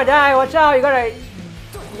out, you're gonna die, watch out, you gotta,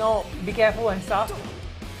 be careful and stuff.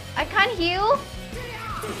 I can't heal.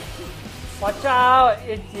 Watch out,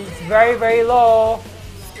 it's very, very low.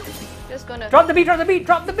 Just gonna... Drop the beat!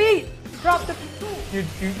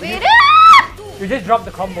 You just dropped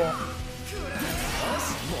the combo.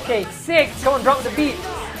 Okay, 6, come on, drop the beat.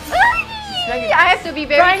 I have to be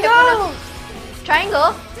very careful.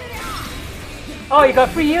 Triangle? Oh, you got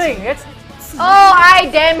free healing. Oh, I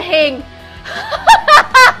damn hang.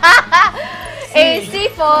 Hey, C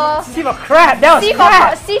for crap. That was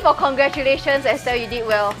crap. C for congratulations, Estelle. You did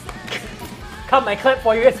well. Come, I clap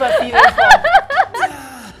for you. That's what C is for.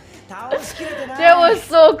 That was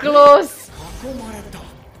so close.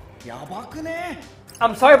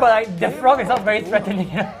 I'm sorry, but like the frog is not very threatening.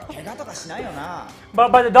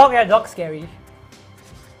 but the dog's scary.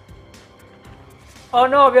 Oh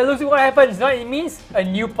no, we're losing. What happens? No, it means a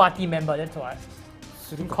new party member. That's what.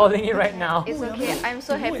 I'm calling it right now. It's okay. I'm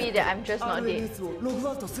so happy that I'm just not dead.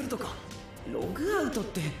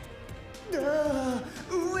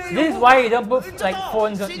 This is why you don't put like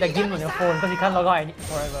phones, the game on your phone, because you can't log out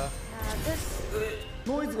forever.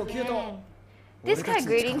 This kind of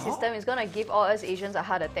grading system is gonna give all us Asians a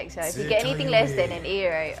heart attack. So if you get anything less than an A,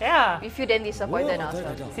 right? Yeah. We feel then disappointed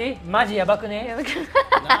ourselves. See, Maji yabaku ne.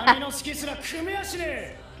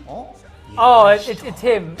 Oh, it's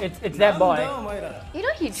him. It's that boy. You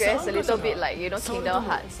know, he dressed a little bit like, Kingdom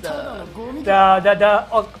Hearts. The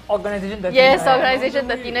Organization 13. Yes, Organization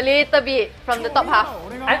 13, a little bit from the top half.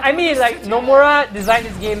 I mean, like, Nomura designed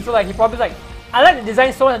this game, so like, he probably like, I like the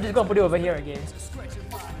design so much, I'm just gonna put it over here again.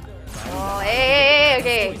 Oh, hey,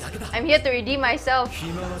 okay. I'm here to redeem myself.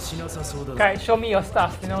 Okay, show me your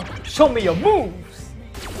stuff, Show me your moves!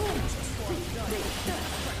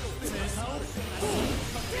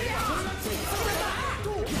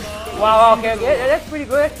 Wow, okay, that's pretty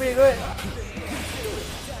good,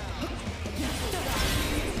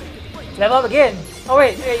 Level up again. Oh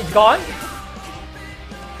wait, it's gone?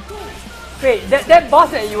 Wait, that boss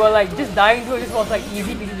that you were like just dying to, this was like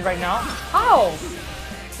easy pieces right now? How?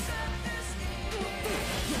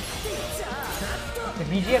 The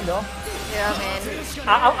BGM though. Yeah, man.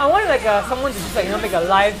 I want like someone to just like make a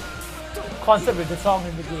live concert with the song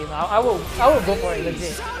in the game. I will go for it.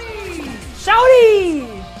 Legit. Shouty!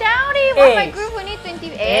 Shouty! What's my group? We need 20.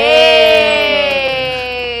 Hey!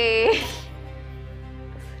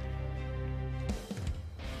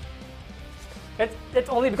 That's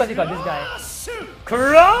only because you got this guy.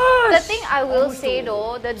 Crush! The thing I will say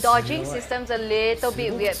though, the dodging system's a little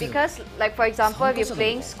bit weird because, like for example, if you're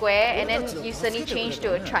playing square and then you suddenly change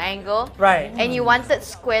to a triangle, right? And you wanted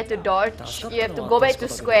square to dodge, you have to go back to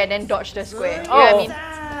square and then dodge the square. You know what I mean?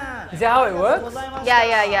 Is that how it works?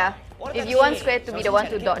 Yeah. If you want Square to be the one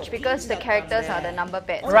to dodge, because the characters are the number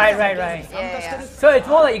pads. Right. Yeah. So it's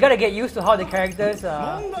more like you gotta get used to how the characters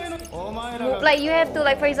Like you have to,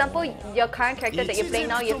 like for example, your current character that you're playing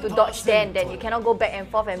now, you have to dodge there and then. You cannot go back and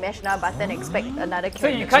forth and mash another button and expect another character. So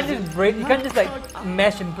you can't just break, you can't just like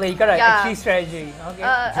mash and play, you gotta actually strategy. Okay.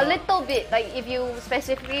 A little bit, like if you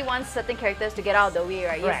specifically want certain characters to get out of the way,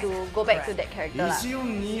 right, you have to go back to that character.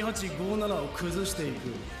 142857を崩してい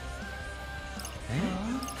く。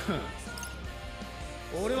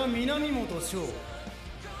俺は南本翔。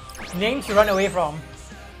 Names to run away from.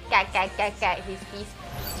 He's peace.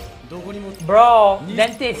 Bro,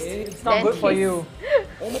 dentist, it's not good for you.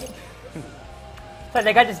 So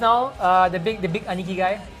that guy just now, the big Aniki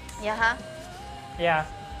guy. Yeah. Yeah.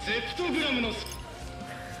 ゼプトグラムの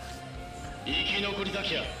生き残りだ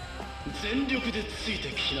けや全力でついて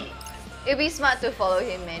きな。 It'd be smart to follow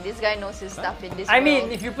him, man. This guy knows his stuff in this I world.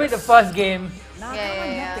 mean, if you play the first game,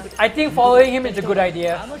 Yeah. I think following him is a good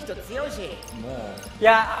idea.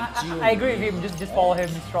 Yeah, I agree with him. Just follow him.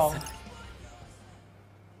 He's strong.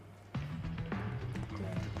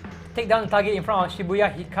 Take down the target in front of Shibuya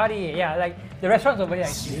Hikari. Yeah, like the restaurant's over here.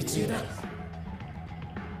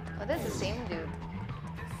 Oh, that's the same dude.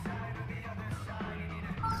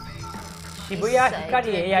 Shibuya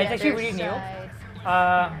Hikari. Yeah, it's actually really new.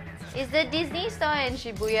 Is the Disney store and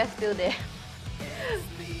Shibuya still there?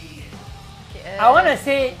 I wanna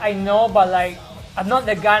say I know, but like I'm not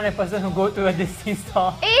the kind of person who go to a Disney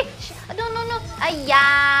store. No.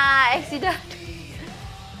 Ayah, accident.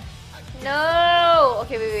 No.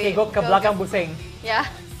 Okay, wait. Okay, go ke belakang busing. Yeah.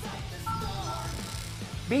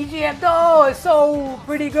 BGM though is so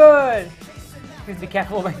pretty good. Please be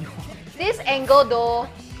careful when you. This angle though,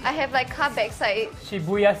 I have like car backside.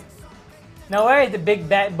 Shibuya. Now where is the big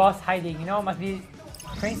bad boss hiding? You know, must be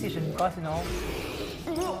train station because you know.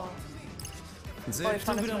ゼプ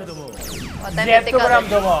トグラムども。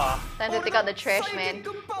 Time to take out the trash, man.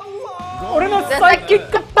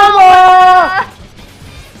 Psychic power!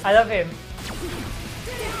 I love him.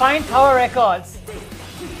 Find tower records.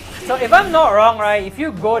 So if I'm not wrong, right, if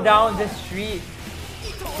you go down this street,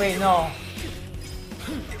 wait, no.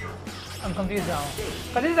 I'm confused now.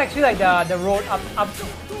 But this is actually like the road up.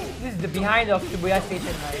 This is the behind of Shibuya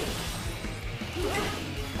station, right?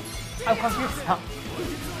 I'm confused now.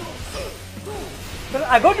 So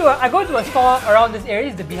I go to a store around this area.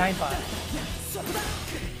 Is the behind part.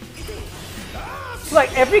 So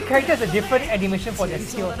like every character has a different animation for their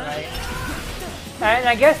skills, right? And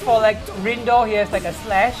I guess for like Rindo, he has like a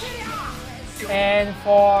slash, and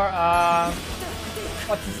for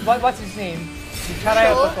what's his name?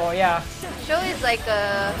 Sho? Yeah. Sho is like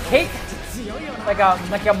a kick,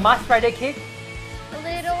 like a Masked Rider kick. A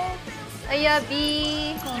little.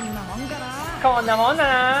 B. Come on,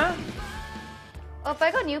 na. Oh, but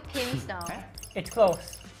I got new pins now. It's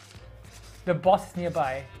close. The boss is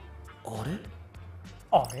nearby. Ore?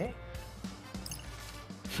 I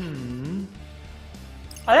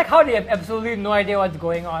like how they have absolutely no idea what's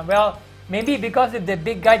going on. Well, maybe because of the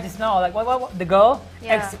big guy just now, like what the girl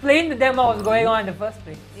explained to them what was going on in the first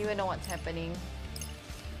place. You even know what's happening.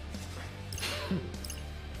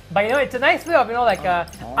 But you know, it's a nice way of, you know, like I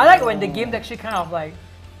like when the games actually kind of like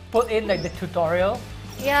put in like the tutorial.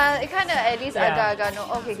 Yeah, it kind of at least aga no.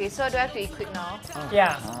 Okay, so do I have to equip now?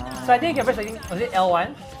 Yeah. So I think you can press, was it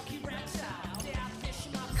L1?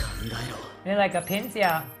 Then like a pins,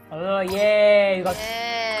 yeah. Oh yeah, you got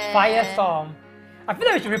Firestorm. I feel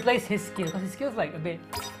like we should replace his skill because his skill's like a bit.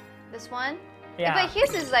 This one? Yeah. But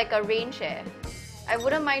his is like a range I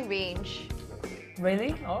wouldn't mind range.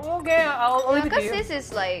 Really? Oh, okay, I'll leave it to you. Because this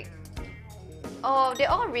is like, oh,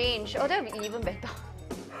 they're all range. Oh, that would be even better.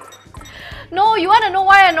 No, you want to know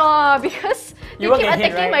why or not? Because you keep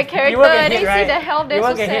attacking my character and then see the health, that's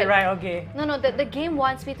so sad. You won't get hit, right? Okay. No, the game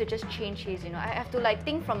wants me to just change his, you know. I have to like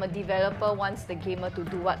think from a developer wants the gamer to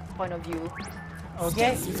do what point of view.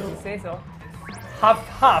 Okay, you say so.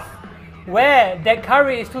 Half. Where? That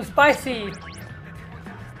curry is too spicy.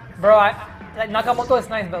 Bro, like Nakamoto is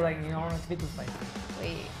nice, but like, you know, it's a bit too spicy.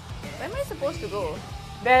 Wait, where am I supposed to go?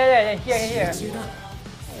 There, here.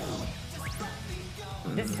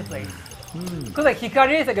 This is the place. Because like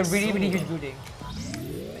Hikari is like a really huge building.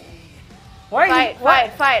 Fight!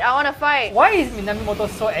 I wanna fight! Why is Minamimoto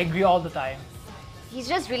so angry all the time? He's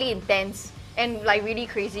just really intense and like really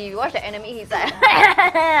crazy. You watch the enemy, he's like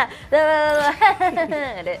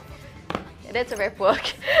That's a very poor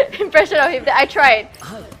impression of him that I tried.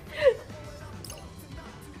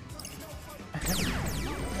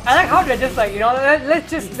 I like how they're just like, you know, let's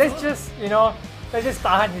just you know, let's just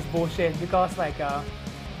tahan his bullshit because like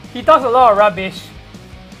he talks a lot of rubbish.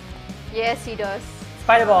 Yes, he does.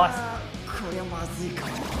 Spider Boss.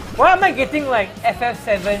 Why am I getting like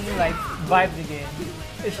FF7 like vibes again?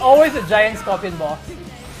 It's always a giant scorpion boss.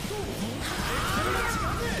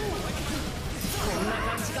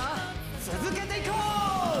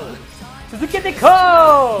 Suzuki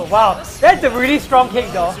Ko! Wow, that's a really strong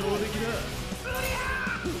kick though.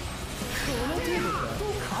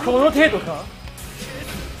 Chrono Tedoka.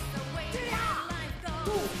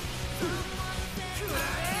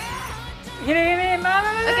 Look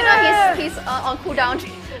at now, he's on cooldown.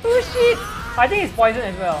 Oh shit! I think he's poisoned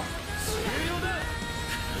as well.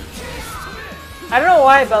 I don't know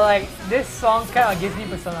why, but like this song kind of gives me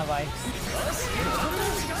Persona vibes.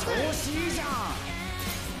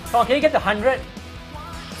 Come on, can you get to 100?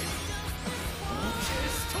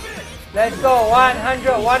 Let's go,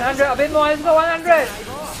 100, 100, a bit more, let's go, 100!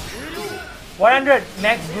 100,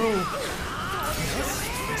 max brew.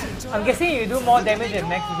 I'm guessing you do more damage than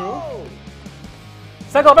max brew.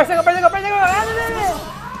 Circle, press circle, press circle, press circle!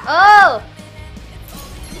 Oh!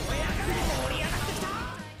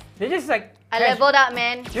 They just like... I leveled up,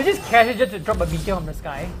 man. You just casually just to drop a beacon from the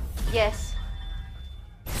sky. Yes.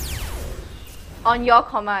 On your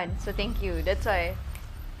command, so thank you, that's why.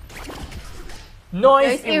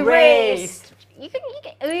 Noise erased! You can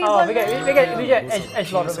oh, we get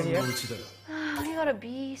edge lord over here. We got a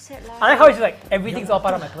B set last. I like how it's like everything's all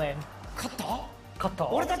part of my plan. Kato.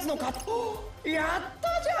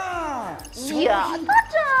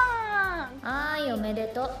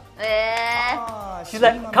 She's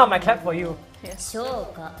like, come, I clap for you.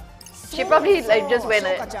 She probably like just went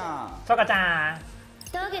it. Soka-chan.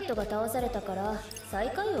 ターゲットが倒されたから最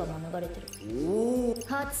下位は免れてる。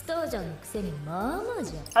初登場のくせにまあまあ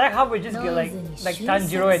じゃ。I like how we just get like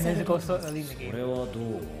Tanjiro and Nezuko so early in the game.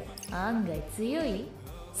 案外強い。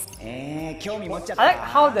興味持っちゃった。 I like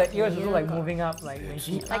how the ears also like moving up like when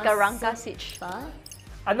she... Like a Ranka siege.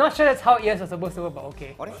 I'm not sure that's how ears are supposed to work, but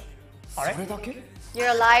okay. Alright. You're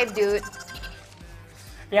alive, dude.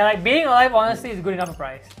 Yeah, like being alive honestly is good enough a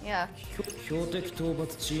price. Yeah. 標的討伐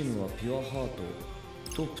チームはピュアハート、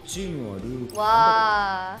トップチームはルーク。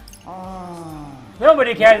Wow.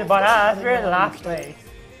 Nobody cares about us. We're in the last place.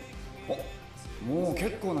 もう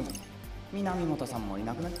結構な南本さんもい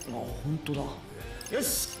なくなって。あ、本当だ。よ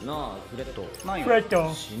し。なあ、フレット。フレッ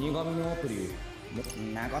ト。死神のアプリ。そ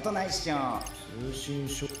んなことないっしょ。通信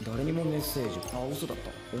書。誰にもメッセージ。あ、嘘だった。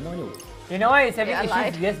お前に。You know why it's having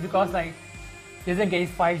issues? Yes, because like it doesn't get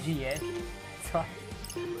 5G yet. So.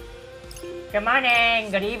 Good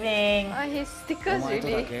morning. Good evening. His stickers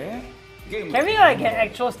really. Can we like get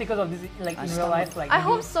actual stickers of this like in real life? Like I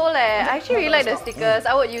hope so, leh. I actually really like the stickers.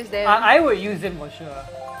 I would use them. I would use them for sure.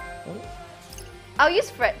 I'll use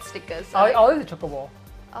Fred stickers. I'll use the chocobo.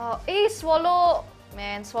 Hey, Swallow.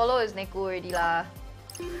 Man, Swallow is Neku already lah.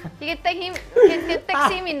 You can take him. Can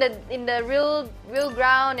text him in the real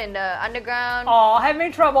ground and the underground. Oh,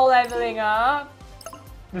 having trouble leveling up.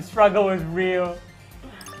 The struggle is real.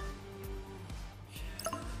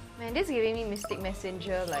 Man, this is giving me Mystic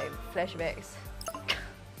Messenger like flashbacks.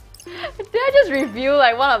 Did I just review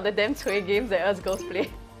like one of the damn Toei games that us girls play?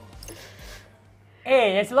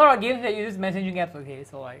 Hey, there's a lot of games that use messaging apps, okay,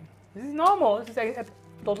 so like, this is normal, this is like,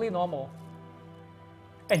 totally normal.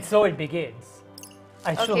 And so it begins.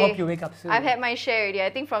 I sure hope you wake up soon. I've had my share already,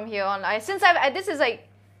 I think from here on, this is like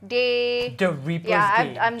day... The Reaper's Yeah,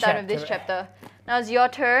 Day I'm done with this chapter. Now it's your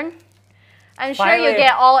turn. I'm sure Finally. you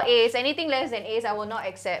get all A's. Anything less than A's, I will not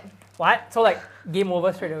accept. What? So like, game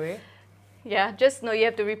over straight away? Yeah, just know you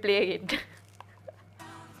have to replay it.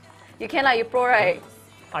 You can like, you pro, right?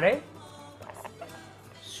 Are they?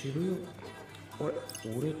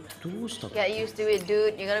 Get used to it,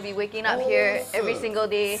 dude. You're gonna be waking up here every single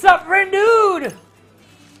day. Sup, friend, dude?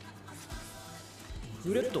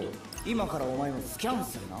 フレット、今からお前をスキャン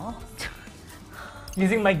するな。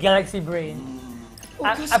 Using my galaxy brain.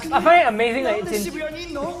 I find it amazing that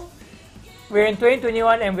we're in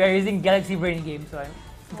 2021 and we're using galaxy brain games, so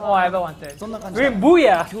it's all I ever wanted. We're in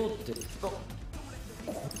Booyah!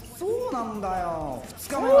 Oh,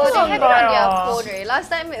 they have it on their phone, right? Last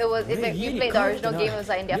time if you played the original game, it was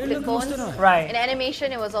like in their flip phones. Right. In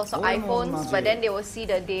animation, it was also iPhones, but then they will see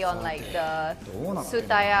the day on like the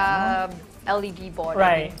Tsutaya LED board.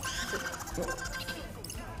 Right.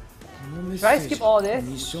 Should I skip all this?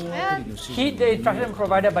 Yeah. Heed the instruction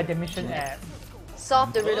provided by the mission app.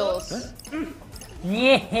 Solve the riddles.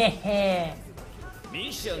 Yeah.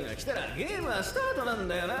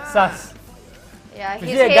 Sus. Yeah, You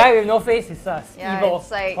see a guy with no face is sus. Yeah, Evil.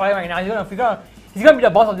 it's like... Right now, he's gonna be the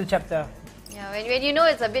boss of this chapter. Yeah, when you know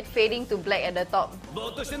it's a bit fading to black at the top. He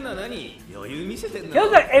looks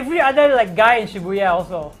like every other like guy in Shibuya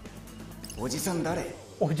also.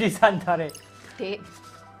 Oji-san dare? Date.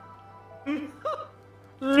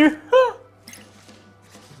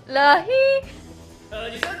 Lahi.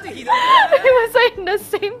 It was like in the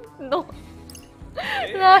same note.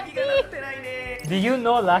 Lahi. Do you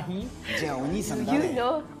know Lahi? じゃあお兄さん You 誰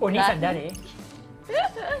know. Oni-san Lahi. dare?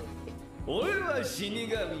 俺は死神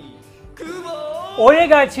クボ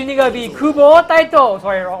Orega Shinigami Kubo Taito.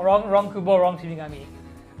 Sorry, wrong Kubo, wrong Shinigami.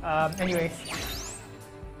 Anyways,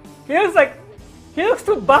 he looks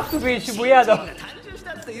too buff to be Shibuya though.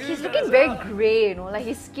 He's looking very grey, you know, like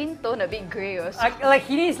his skin tone a bit grey or something. Like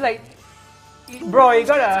he needs like, bro, you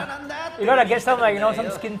gotta get some like some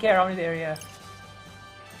skincare around this area.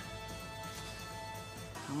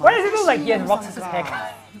 Why does it look like he has Roxas's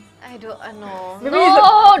haircut? I don't know. Maybe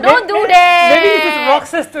Don't do that! Maybe it's just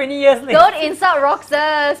Roxas 20 years later. Don't insult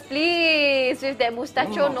Roxas, please, with that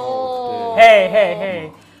mustacho, no.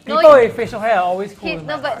 Hey. People No, with facial hair are always cool.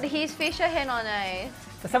 No, but his facial hair not nice.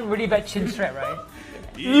 There's some really bad chin strap, right?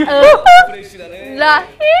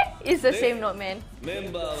 Lahi is the same note, man.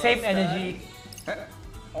 Same energy.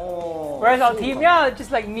 Whereas our team, yeah,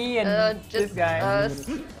 just like me and this guy.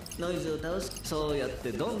 ノイズを倒すそうやっ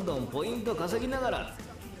てどんどんポイント稼ぎながら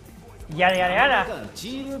Yada. チ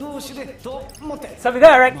ーム同士でと持って So we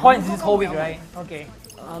gotta rank points this whole week, right? Okay.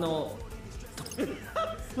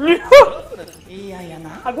 いやいやな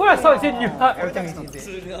I'm gonna start saying new every time we see this.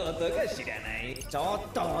 素顔とか知らないちょ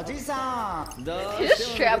っとおじさん どう You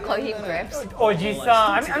just straight up call him Grams.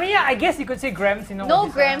 Oji-san. I mean, yeah, I guess you could say Grams, you know. No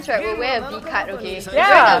Oji-san. Grams, right? We'll wear a V cut, okay?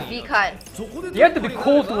 Yeah. Wear a V cut. You have to be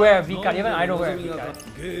cool to wear a V-cut. Even I don't wear a V-cut.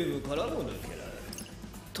 ゲームからも抜けない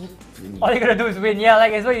トップに All you gotta do is win. Yeah,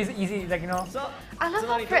 like it's very easy. Like I love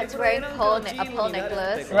how Fred's wearing a pearl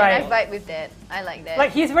necklace. Right. And I vibe with that. I like that.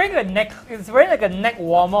 Like he's wearing it's wearing like a neck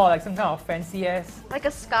warmer or like some kind of fancy ass. Like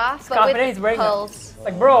a scarf, Scarf, but and then with he's wearing pearls.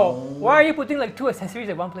 like bro, why are you putting like two accessories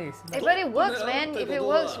at one place? But it works, man. If it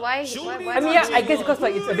works, why I mean, yeah, I guess because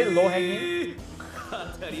like it's a bit low hanging. 当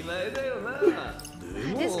たり前だよな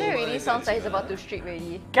This guy really sounds like he's about to strip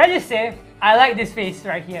already. Can I just say, I like this face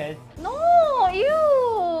right here. No,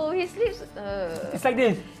 ew. His lips. It's like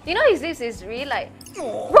this. You know his lips is really like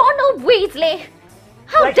Ronald Weasley.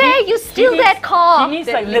 How Like, dare you steal needs- that car? He needs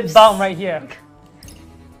That like lip lips. balm right here.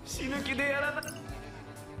 死ぬ気でやらない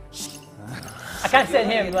I can't stand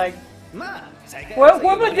him. Like まあ再開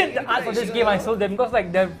whoever did the art for this game, I sold them because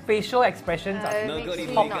like the facial expressions are. It makes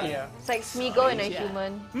me Top not- tier. It's like Smeagol in a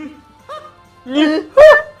human.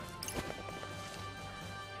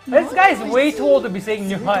 This guy is way too old to be saying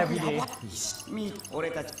Nyuha every day. み俺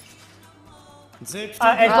たち Edward's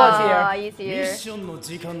Ah, here. he's here. ションの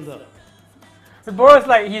時間だ The Boros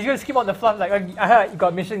like he's gonna skip on the fluff. Like I heard you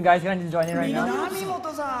got mission, guys. You're gonna just join in right now. 南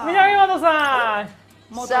本さん Minamoto-san.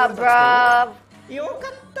 What's up, bruv? よか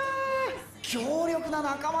った強力な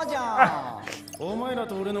仲間じゃんお前ら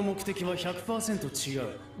と俺の目的は 100% 違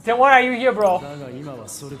う So why are you here, bro? だが今は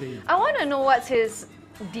それでいい I want to know what's his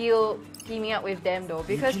deal teaming up with them though,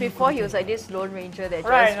 because before he was like this Lone Ranger that just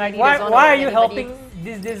Right, like really doesn't why are know you anybody. helping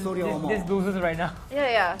these losers right now?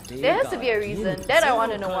 Yeah. There has to be a reason. That I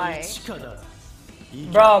want to know why. 地下だ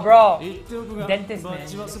Bro. 言っておくが Dentist バッ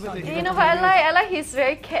ジは全て You know, but I like his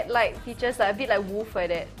very cat-like features, like a bit like wolf like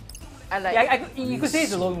that. I like. Yeah, you could say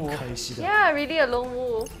it's a lone wolf. 開始だ Yeah, really a lone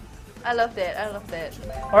wolf. I love that. I love that.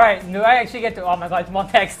 Alright, do I actually get to? Oh my god, it's more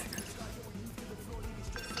text.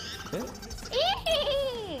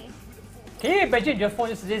 Can you imagine your phone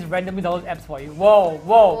just randomly downloads apps for you? Whoa.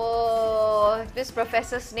 Oh, this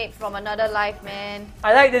Professor Snape from another life, man.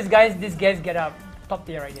 I like this guy's get up. Top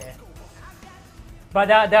tier right there. But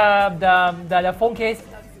the phone case,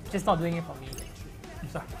 just not doing it for me. I'm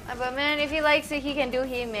sorry. But man, if he likes it, he can do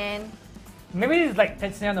him, man. Maybe this is like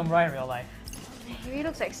Tetsuya Nomura in real life. He really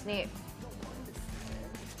looks like Snape.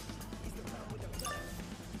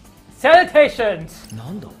 Salutations! な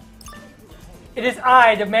んだ It is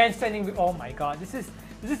I, the man standing with. Oh my god, this is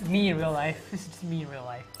me in real life. This is just me in real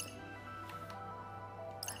life.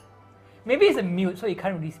 Maybe it's a mute, so he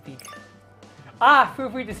can't really speak. Ah, feel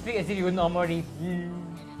free to speak as if you would normally.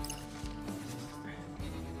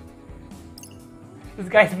 This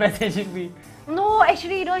guy's messaging me. No,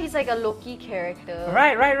 actually, you know, he's like a Loki character.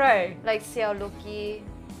 Right. Like Xiao Loki.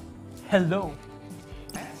 Hello.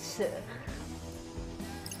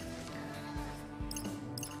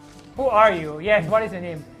 Who are you? Yes, what is your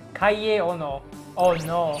name? Kaie Ono. Oh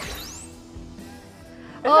no. It's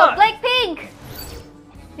Oh, not- Blackpink!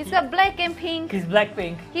 He's got black and pink. He's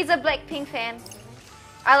Blackpink. He's a Blackpink fan.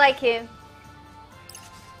 I like him.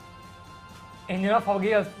 And you're not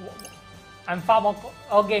forget. I'm far more.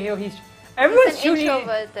 Okay, he's. Everyone's He's an shooting.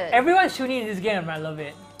 introverted. Everyone's shooting in this game, and I love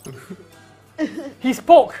it. He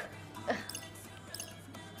spoke!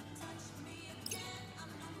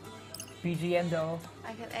 BGM though.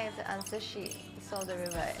 I can add the answer sheet. Solve the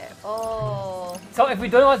river app. Oh. So if we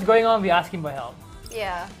don't know what's going on, we ask him for help.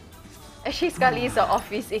 Yeah. Actually, Scully is the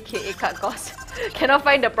office, aka cut cost. Cannot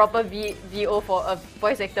find the proper VO for a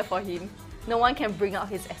voice actor for him. No one can bring out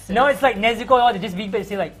his essence. No, it's like Nezuko, or they just beat, but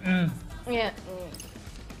say like, Yeah.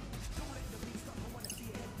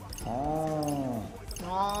 Oh.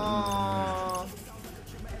 Oh.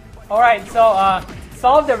 Alright, so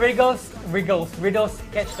solve the riddles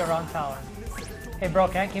sketched around town. Hey bro,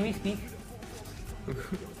 can we speak?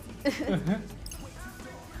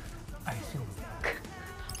 I assume.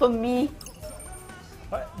 For me.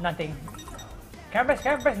 What? Nothing. Can I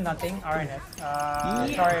press nothing? RNS.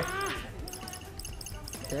 Sorry.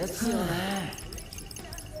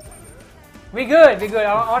 We good. I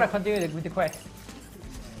want to continue with the quest.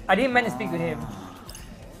 I didn't meant to speak with him.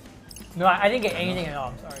 No, I didn't get anything at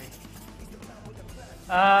all. I'm sorry.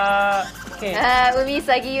 Okay.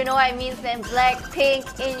 Umisagi, you know what it means then?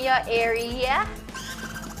 Blackpink in your area?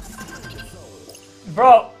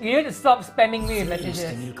 Bro, you need to stop spamming me with messages.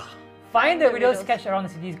 Find the riddle sketch around the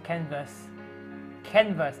city's canvas.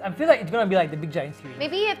 I feel like it's gonna be like the big giant screen.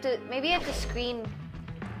 Maybe you have to screen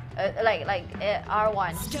like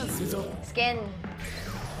R1. Scan.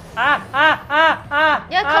 Yeah,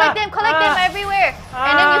 collect them everywhere.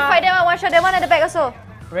 And then you fight them at one shot, then one at the back also.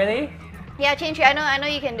 Really? Yeah, change it. I know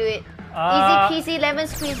you can do it. Easy peasy lemon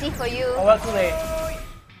squeezy for you. Oh, well, too late.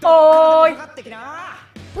 Oi!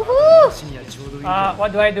 Woohoo!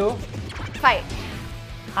 What do I do? Fight.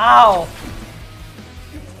 How?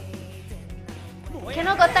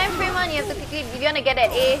 Cannot got time frame on, you have to quickly, if you want to get that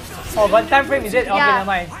A. Oh, got time frame, is it? Okay, Yeah. never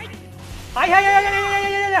mind.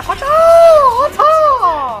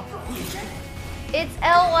 It's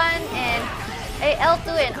L1 and L2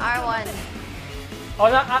 and R1. Oh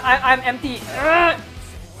no, I'm empty. Oi!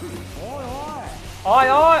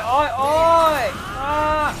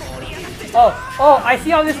 Oh, I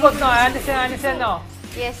see how this works now. I understand now.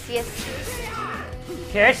 Yes.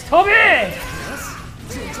 Catch Toby! Yes.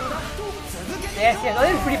 Oh,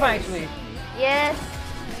 this is pretty fun actually. Yes.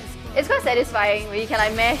 It's quite satisfying when you can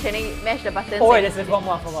like mash and then mash the buttons. Oh wait, there's one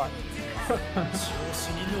more, I forgot.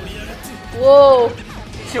 Whoa!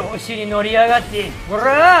 調子に乗りやがって。ほ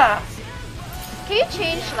ら! Can you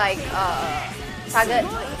change like target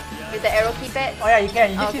with the arrow keypad? Oh yeah, you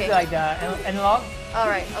can. You just Okay. use like the analog.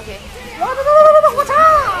 Alright, okay.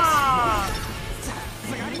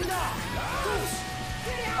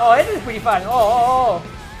 Oh, this is pretty fun. Oh.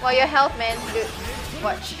 Well, your health, man. Dude,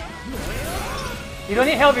 watch. You don't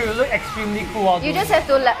need help. You look extremely cool. All You those. just have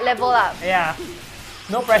to level up. Yeah.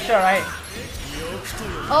 No pressure, right?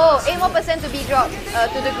 Oh, 8 more % to be dropped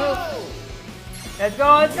to the group. Let's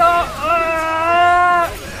go.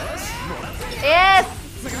 Yes!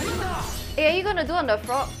 Hey, are you gonna do on the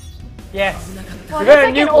frog? Yes. Wow, We're that's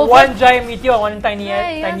gonna like an nuke one giant meteor and one tiny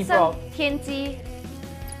you frog. want some 天机.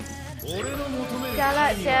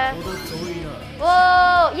 Jialat, sia.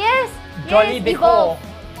 Whoa! Yes! Jolly yes, big evolve.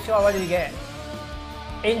 hole. Sure, what do you get?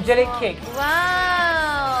 Angelic kick.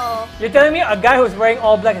 Wow! You're telling me a guy who's wearing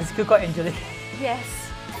all black is still called angelic? Yes.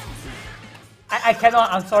 I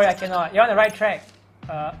cannot. I'm sorry, I cannot. You're on the right track.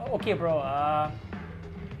 Okay, bro.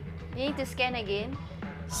 You need to scan again.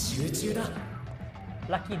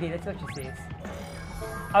 Lucky day. That's what she says.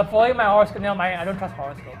 I'm following my horoscope. No, I don't trust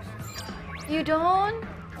horoscopes. You don't?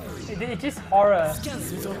 It's just horror.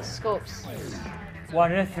 Scopes.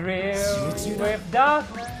 Wanna thrill with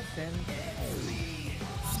darkness and...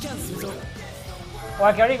 Oh,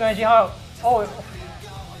 I can already imagine how... Oh...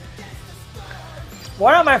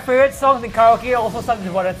 One of my favorite songs in karaoke also starts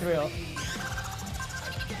with Wanna Thrill.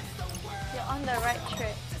 You're on the right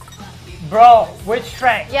track. Bro, which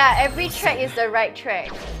track? Yeah, every track is the right track.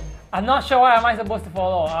 I'm not sure what am I supposed to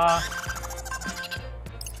follow.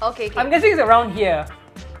 Okay. I'm guessing it's around here.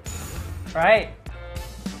 Right?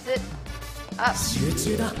 Is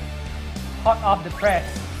it up? Hot off the press.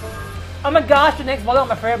 Oh my gosh, the next volume of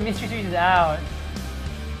my favorite mystery series is out.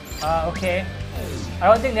 Okay. I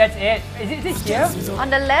don't think that's it. Is it here? On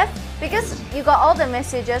the left? Because you got all the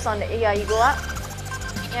messages on the... Yeah, you go up.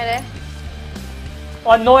 Yeah, there.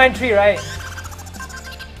 Oh, no entry, right?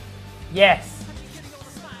 Yes.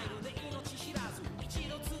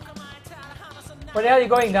 Where the hell are you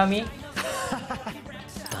going, dummy?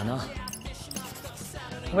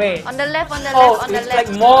 Wait. On the left, on the Oh, left, on the it's left.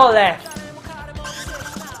 like more left.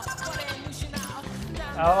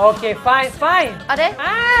 Oh, okay, fine. Are there?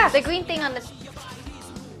 Ah! The green thing on the...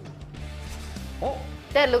 Oh.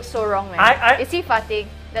 That looks so wrong, man. Is he farting?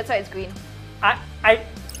 That's why it's green.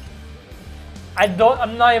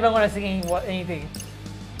 I'm not even gonna sing anything.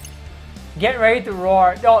 Get ready to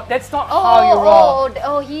roar. No, that's not how you roar.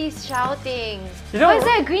 Oh, he's shouting. Why is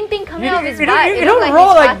there a green thing coming out of his butt? You don't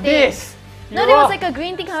roar like this. No, there was like a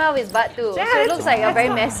green thing coming out of his butt too. Yeah, so it looks like a very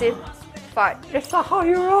massive fart. That's not how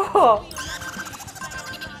you roar.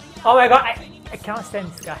 Oh my god, I can't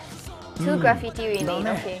stand this guy. Too graffiti remain,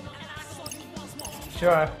 okay.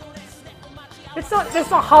 Sure. That's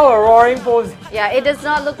not how a roaring pose. Yeah, it does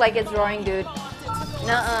not look like it's roaring, dude.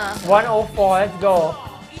 Nuh-uh. 104, let's go.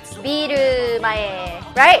 Biru mae.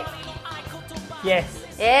 Right? Yes.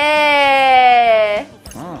 Yeah.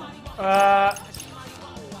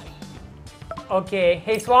 Okay.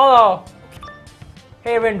 Hey, Swallow.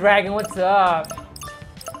 Hey, Ren Dragon, what's up?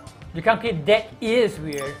 You can't click that is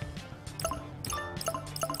weird.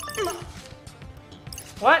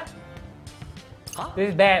 What? This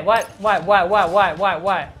is bad. What?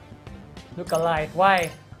 Look alive.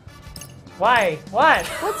 Why? What?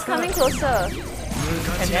 What's coming closer?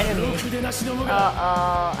 An enemy.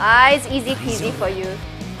 It's easy peasy for you.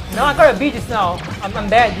 No, I got a B just now. I'm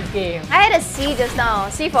bad at this game. I had a C just now.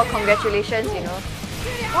 C for congratulations, you know.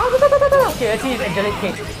 Okay, let's see if Angelic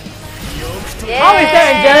Cake. Yeah. How is that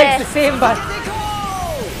Angelic the same but...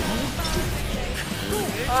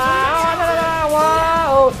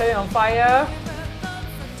 Wow, setting on fire.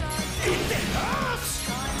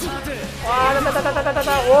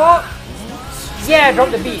 Whoa. Yeah, drop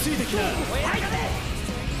the beat.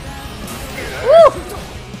 Woo!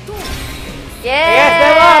 Yeah,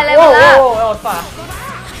 yes, level up. Whoa, that was fast.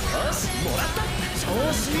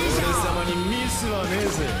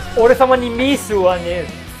 俺様にミスはねえ。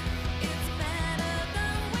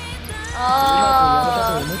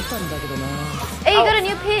 Hey, you got a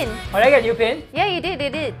new pin. Oh, did I get a new pin? Yeah, you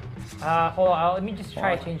did. Hold on. Let me just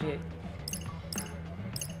try to change it.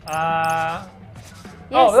 Yes,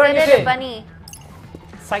 we got a new the pin. bunny.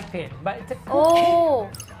 Side pin, but it's a cool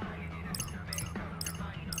pin.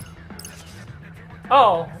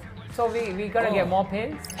 Oh, so we gotta get more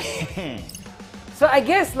pins. So I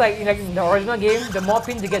guess like in the original game, the more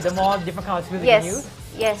pins you get, the more different kinds of skills you can use.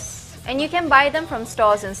 Yes, and you can buy them from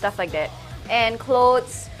stores and stuff like that. And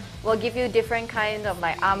clothes will give you different kinds of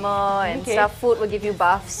like armor and stuff. Food will give you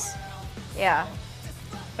buffs. Yeah.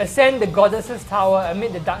 Ascend the goddess's tower.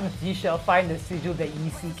 Amid the darkness, ye shall find the sigil that ye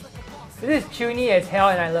seek. This is tuny as hell,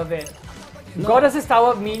 and I love it. Goddess's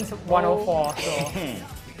tower means 104.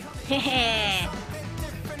 So.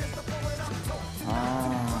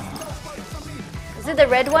 Is it the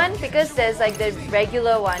red one? Because there's like the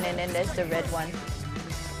regular one and then there's the red one.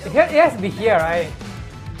 It has to be here, right?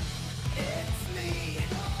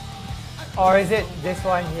 Or is it this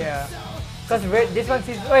one here? Because this one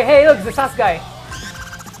says, wait, hey, look, the sus guy.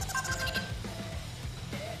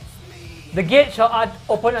 The gate shall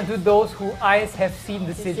open unto those whose eyes have seen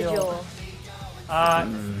the sigil.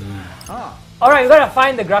 Alright, we gotta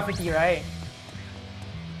find the graffiti, right?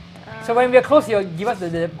 So when we're close, you'll give us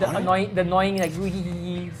the annoying like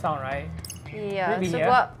wee sound, right? Yeah, so here?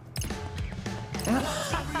 go up.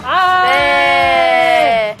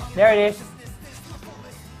 There it is.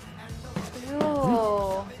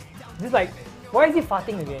 Ew. This is like, why is he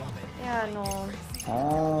farting again? Yeah, no.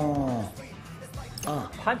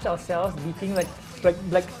 Punch ourselves, beating like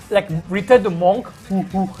Return to Monk.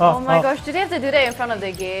 Oh my gosh, do they have to do that in front of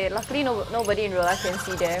the gate? Luckily, nobody in real life can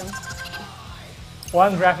see them.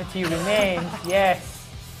 One graffiti remains. Yes.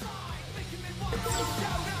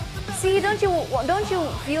 See, don't you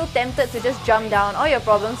feel tempted to just jump down? All your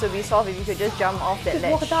problems will be solved if you could just jump off that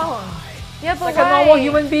ledge. Walk down. Yeah, but like why? a normal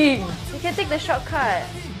human being. You can take the shortcut.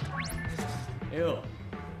 You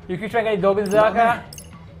keep trying to get Dogenzaka.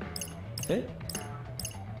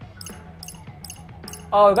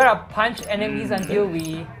 Oh, we gotta punch enemies until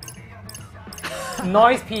we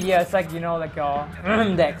Noisepedia. It's like, you know, like your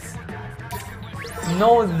index.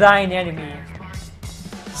 Know thine enemy.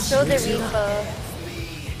 Show the Reaper.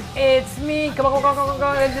 It's me. Come on.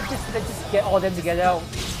 Let's just get all them together.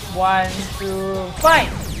 1, 2, fight.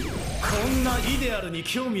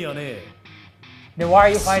 Then why are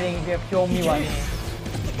you fighting if you have killed me one?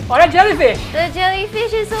 Oh, that jellyfish! The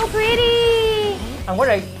jellyfish is so pretty! I'm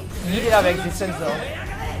gonna eat it out of existence though.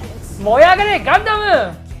 뭐야 그래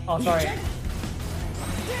간다무! Oh, sorry.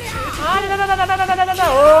 Oh,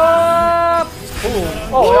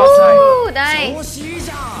 that was nice. Nice.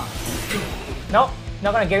 Nope,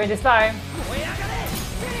 not gonna give it this time.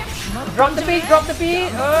 Drop the beat.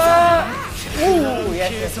 Ooh,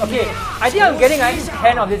 yes. Okay, I think I'm getting like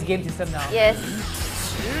 10 of this game system now. Yes.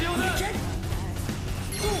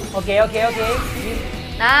 Okay.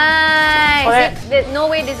 Nice. Oh, no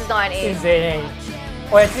way this is not an A. It's an A.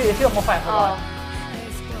 Oh, it's still more 5. Oh.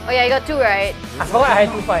 Oh yeah, you got 2, right? I forgot I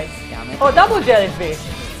had 2 fights. Oh, double jellyfish.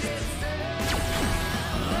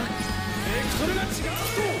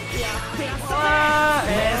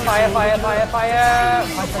 And fire. Punch.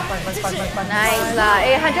 Nice lah.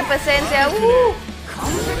 100% yeah. Woo!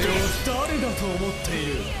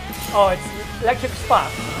 Oh, it's electric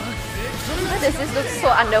spark. Why does this look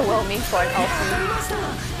so underwhelming for an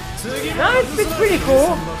Alpha? No, it's pretty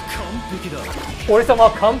cool. 俺様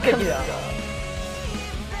は完璧だ.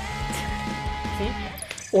 See?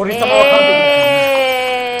 俺様は完璧だ.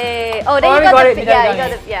 Hey! Oh, then you got the pin.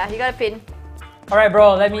 Yeah, you got a pin. Alright,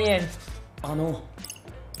 bro, let me in.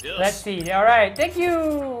 Let's see. Alright, thank you,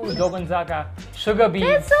 Dogonzaka. Sugar bean.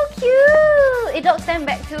 That's so cute! It dogs them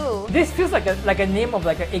back too. This feels like a name of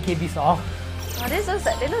like an AKB song. Oh, this looks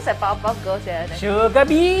like Powerpuff Girls, yeah. Sugar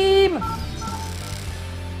beam!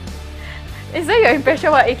 Is that your impression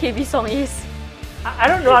of what AKB song is? I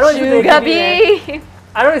don't know. I don't listen to Sugar AKB, beam!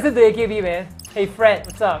 I don't listen to AKB, man. Hey, Fred,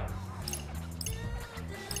 what's up?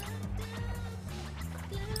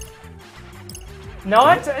 No,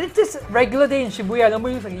 it's just regular day in Shibuya.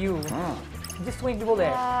 Nobody looks like you. Just 20 people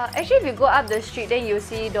there. Actually, if you go up the street, then you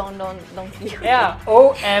see Don Quixote. Yeah,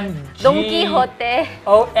 OMG. Don Quixote.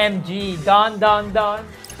 OMG. Don. Duh.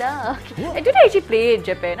 Do they actually play in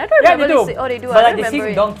Japan? I don't remember. Yeah, they do. Oh, they do. But I like don't they remember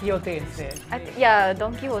sing it. Don Quixote instead. Yeah,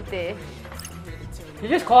 Don Quixote. You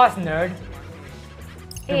just call us nerd.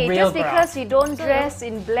 Hey, just because you don't dress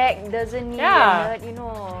in black doesn't mean you're nerd, you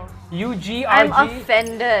know. UGRG. I'm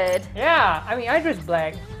offended. Yeah, I mean, I dress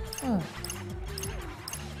black.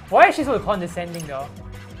 Why is she so condescending though?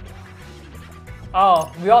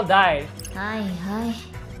 Oh, we all died. Hi.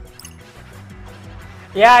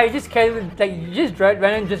 Yeah, you just can't, like, you just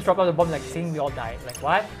randomly just dropped out the bomb like saying we all died. Like,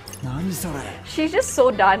 what? She's just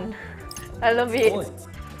so done. I love it.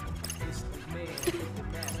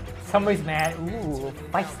 Somebody's mad. Ooh,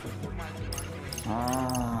 feisty.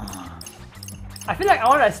 I feel like I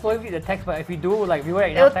want to slowly read the text, but if we do, like, we won't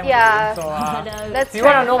have enough time. Yeah. So, Let's if you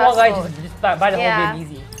want to know more, guys, forward. just buy the whole game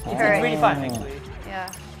easy. It's really fun, actually. Yeah.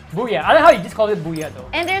 Booyah. I like how you just called it Booyah, though.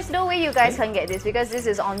 And there's no way you guys can get this because this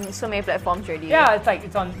is on so many platforms already. Yeah,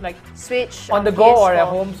 it's on, like, Switch, on the go or PS4. at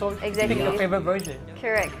home, so exactly. pick your favorite version.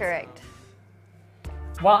 Correct.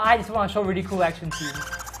 Well, I just want to show really cool action scenes.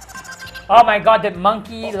 Oh my god, that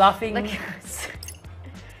monkey laughing. Like,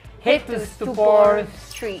 Hate to stupor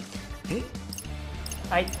street. Stupor street?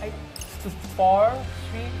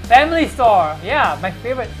 Family store! Yeah, my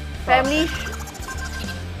favorite store. Family.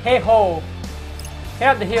 Hey ho!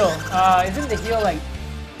 Head up the hill. Isn't the hill like...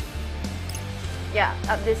 Yeah,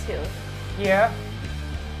 up this hill. Here?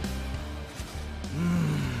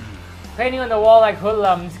 Painting on the wall like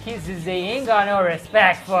hoodlums, kids they ain't got no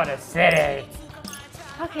respect for the city.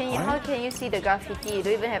 How can you see the graffiti? You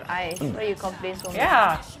don't even have eyes. Why you complain so much?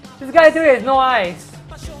 Yeah! This guy too has no eyes.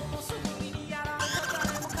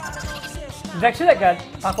 There's actually like a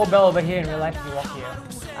Taco Bell over here in real life if you walk here.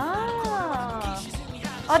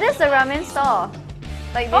 Oh, that's the ramen store.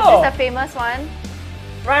 Like this is the famous one.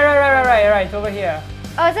 Right. It's over here.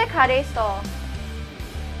 Oh, is that Kade store?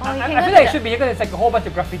 Oh, I feel like it should be here because it's like a whole bunch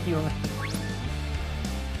of graffiti.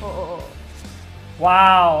 Oh.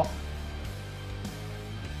 Wow.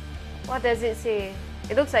 What does it say?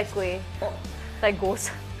 It looks like kueh. Like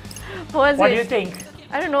ghost. What do you think?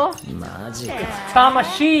 I don't know.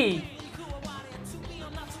 Tamashi!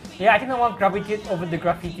 Yeah, I think I want graffiti over the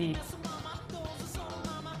graffiti.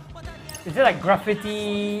 Is there like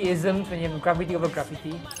graffiti-isms when you have graffiti over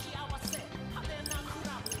graffiti?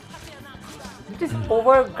 Just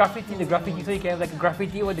over graffiti the graffiti so you can have like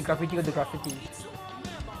graffiti over the graffiti over the graffiti.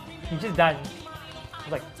 You're just done.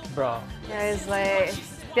 Like, bro. Yeah, it's like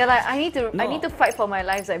they're like I need to fight for my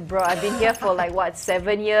life. It's like, bro, I've been here for like what,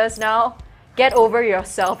 7 years now? Get over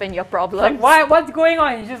yourself and your problems. Like, what's going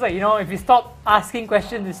on? It's just like, you know, if you stop asking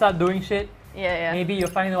questions and start doing shit, maybe you'll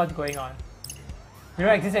find out what's going on. You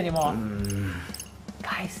don't exist anymore.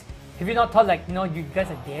 Guys, have you not thought like, you know, you guys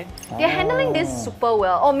are dead? They're handling this super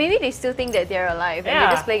well. Or maybe they still think that they're alive and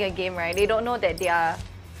they're just playing a game, right? They don't know that they are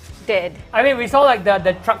dead. I mean, we saw like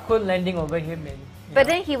the truck landing over him and... But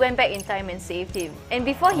then he went back in time and saved him. And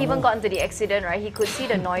before he even got into the accident, right, he could see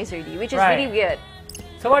the noise already, which is really weird.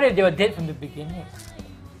 So what if they were dead from the beginning?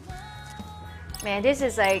 Man, this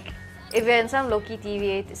is like, if you're in some Loki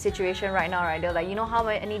TVA situation right now, right, they're like, you know how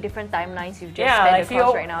many different timelines you've just spent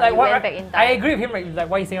across right now? Like, you went back in time. I agree with him, right? Like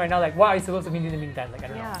what he's saying right now, like what are you supposed to mean in the meantime? Like, I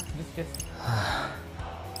don't know. Just...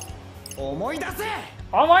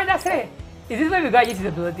 Omoidase! Is this where we got his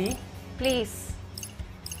ability? Please.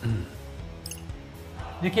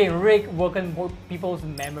 You can reawaken people's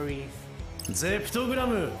memories.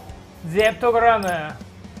 Zeptogram. Zeptogram.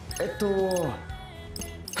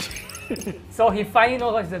 So he finally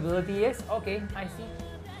knows what his ability is? Okay, I see.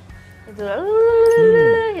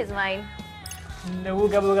 His mind.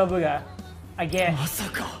 Booga booga booga. I guess.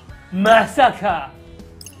 Masaka.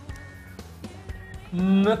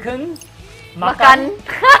 Makan. Makan.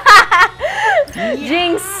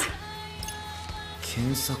 Jinx.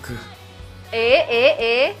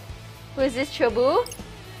 Who is this Chobu?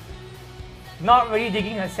 Not really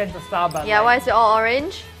digging her sense of style, but yeah, like, why is it all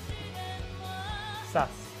orange? Sus.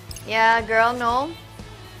 Yeah, girl, no.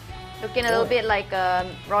 Looking a little bit like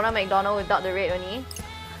Ronald McDonald without the red only.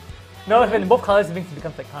 No, when both colors it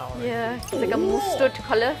becomes like kind of orange. Yeah, it's like a mustard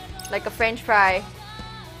color, like a French fry.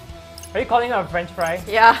 Are you calling it a French fry?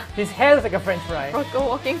 Yeah. His hair looks like a French fry. Like a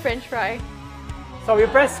walking French fry. So we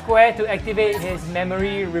press square to activate his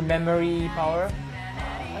rememory power.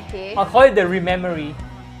 Okay. I'll call it the rememory.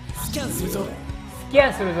 Scan するぞ.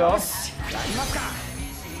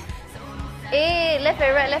 Hey, left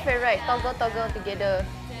and right, toggle together.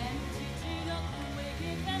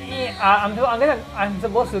 I'm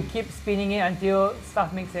supposed to keep spinning it until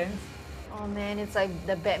stuff makes sense. Oh man, it's like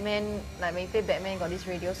the Batman, like when you play Batman, got this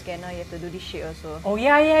radio scanner, you have to do this shit also. Oh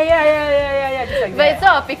yeah, just like but that. it's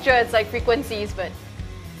not a picture, it's like frequencies, but...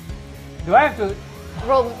 Do I have to...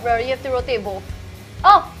 You have to rotate both.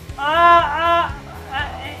 Oh!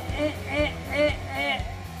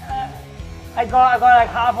 I got like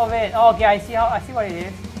half of it. Oh, okay, I see what it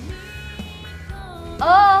is.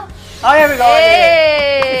 Oh! Oh, there we go.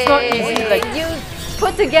 Hey! It's not easy. Like you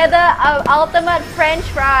put together an ultimate French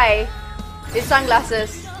fry with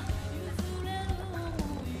sunglasses.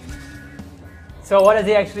 So what does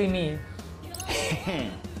it actually mean?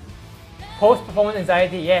 Post-performance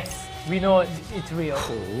anxiety, yes. We know it's real.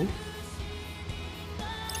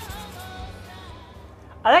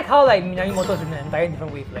 I like how like Minamimoto's in an entire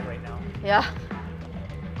different wavelength right now. Yeah.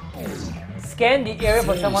 Scan the area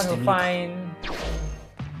for someone who find...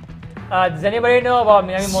 does anybody know about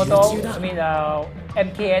Minamimoto? I mean,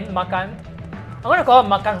 MKN, Makan? I'm gonna call him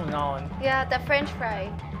Makan from now on. Yeah, the French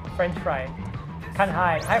fry. French fry. Can't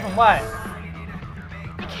hide. Hide from what?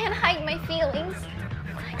 I can't hide my feelings.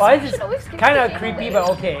 Well, this is kind of creepy, but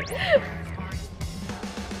okay.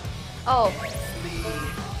 Oh.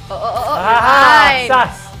 Ah,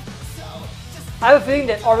 sus! I have a feeling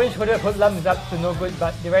that Orange Hooded Hoodlum is up to no good,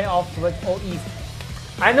 but they ran off towards O East.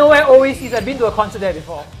 I know where O East is. I've been to a concert there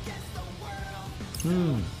before.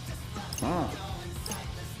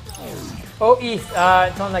 O East,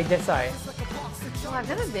 it's on like this side. Oh, I've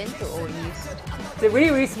never been to O East. It's a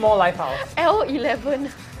really small life house.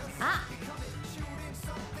 L11.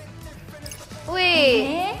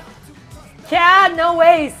 Wait. Yeah, no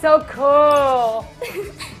way, it's so cool.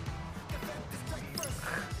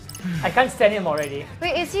 I can't stand him already.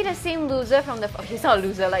 Wait, is he the same loser from the... Oh, he's not a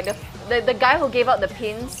loser, like the guy who gave out the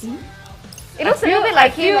pins. It looks a little bit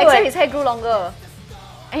like him, except his hair grew longer.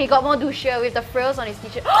 And he got more douchier with the frills on his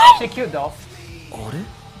t-shirt. She's cute though.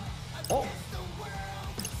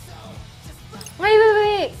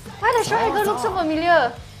 Wait. Why does Short Hair Girl look so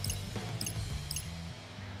familiar?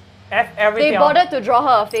 F everything. They bothered to draw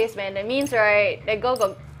her a face, man. That means, right, that girl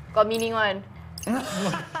got meaning one.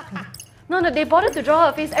 No, they bothered to draw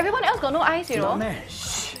her face. Everyone else got no eyes, you know.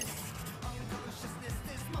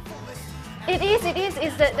 It is.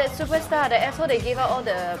 It's that superstar, the asshole. They gave out all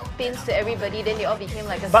the pins to everybody. Then they all became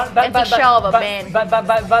like a empty shell of a man. But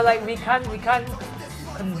like we can't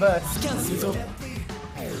converse.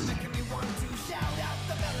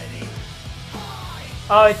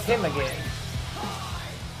 Oh, it's him again.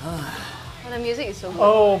 Oh, the music is so good.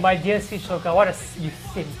 Oh, my dear sweet Shoka, what a you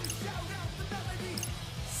simp.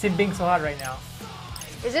 Simping so hard right now.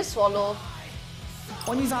 Is this Swallow?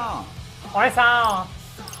 Oni-san! Oni-san!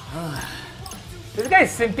 This guy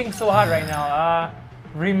is simping so hard right now.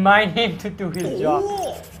 Remind him to do his job.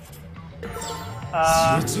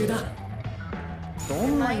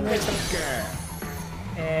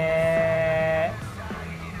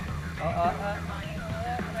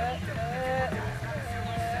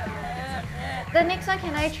 The next one,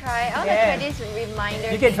 can I try? I want to try this reminder.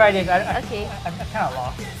 You can try this. Okay. I'm kind of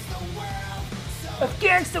lost.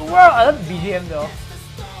 Against the world! I love the BGM though.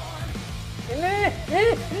 Yes.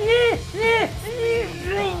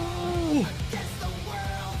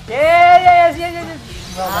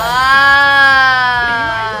 Well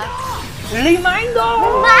Reminder!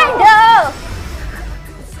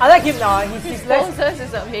 I like him now. His poses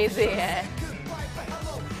is amazing, eh?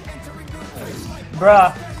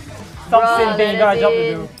 Bruh. Stop simping, you got a job to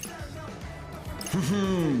do.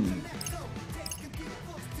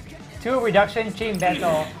 2 reduction chain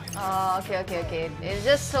battle. Oh, okay. It's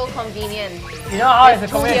just so convenient. You know how it's a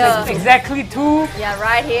convenient? It's exactly 2. Yeah,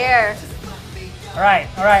 right here. Alright,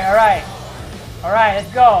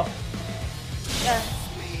 let's go. Yeah,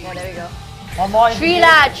 there we go. One more. 3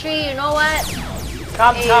 lah, 3, you know what?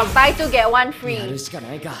 Come. Buy 2, get 1 free. やるしか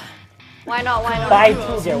ないか Why not? Buy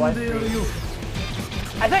 2, get 1 free.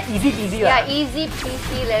 I thought easy peasy lah. Yeah, easy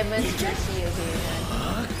peasy lemon squeezy, okay.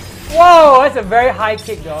 Whoa, that's a very high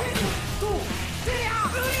kick though.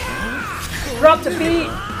 Drop the beat.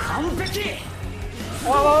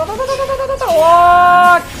 Whoa,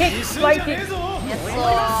 kick, slide kick. Yes, so.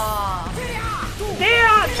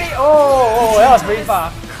 Oh, that was very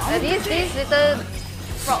far. These little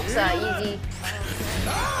frogs are easy.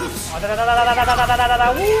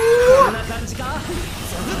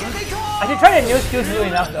 I should try the new skills new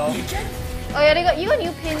enough though. Oh yeah, you got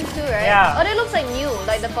new pins too, right? Yeah. Oh, they looks like new,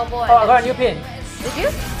 like the purple one. Oh, I got a new pin. Did you?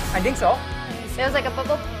 I think so. There's like a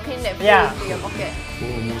purple pin that flew Yeah. into your pocket.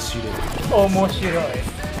 Omoshiroi.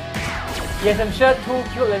 Yes, I'm sure 2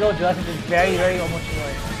 cute little Jurassic is very, very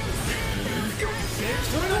omoshiroi.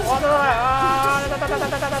 Oh,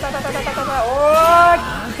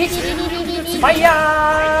 kick!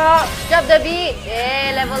 Fire! Drop the beat!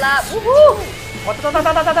 Yeah, level up! Woohoo!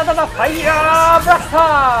 Fire!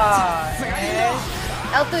 Blaster!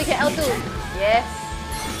 L2, you can L2. Yes.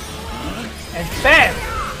 And bam!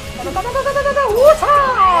 Oh,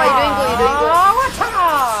 you're doing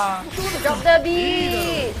good. Drop the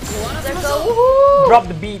beat! Circle, woohoo! Drop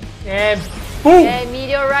the beat and boom! Yeah,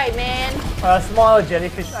 meteorite, man. A small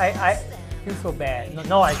jellyfish. I feel so bad.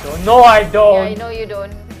 No, I don't. No, I don't. Yeah, I know you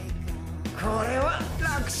don't.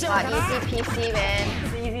 Easy peasy, man.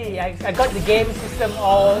 It's easy. I got the game system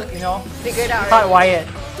all, Figured out already. hardwired.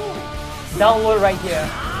 Download right here.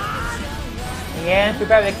 Again,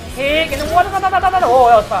 prepare the kick and what? Oh, that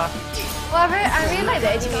was fast. Well, I really like the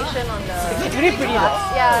animation on the. It's really pretty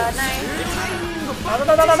though. Yeah, nice.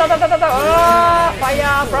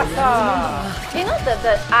 Fire blaster. You know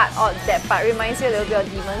the art or that part reminds you a little bit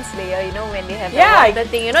of Demon Slayer. You know when they have the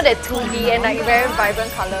thing. You know the 2D and like very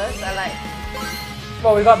vibrant colors. I like.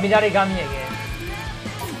 Well, we got Midarigami again.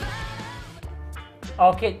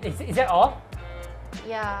 Okay, is that all?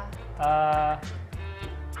 Yeah.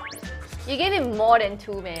 You gave him more than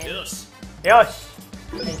 2, man. Yes. Yosh.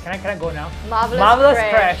 Hey, can I go now? Marvelous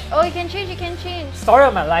Crash. Oh, you can change. Story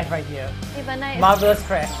of my life right here. Hey, but nice. Marvelous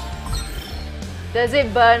Crash. Does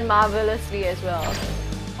it burn marvelously as well?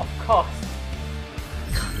 Of course.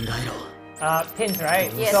 Pins,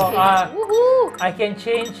 right? Yes, so, pins. Woohoo! I can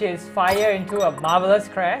change his fire into a Marvelous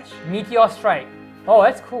Crash. Meteor Strike. Oh,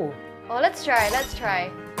 that's cool. Oh, let's try.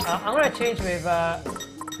 I'm gonna change with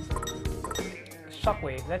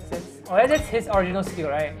Shockwave. That's his original skill,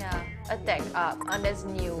 right? Yeah. Attack up. And that's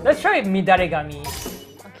new. Let's try Midarigami.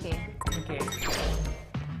 Okay.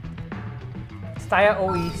 Style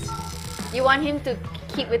OEs. You want him to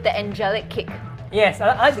keep with the angelic kick. Yes,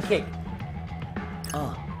 I like the kick.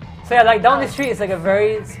 So yeah, like down the street, it's like a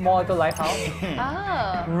very small little lighthouse.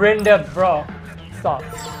 Oh. Render, bro. Stop.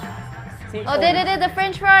 See? Oh, the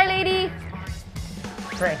French fry lady.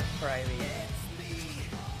 French fry lady.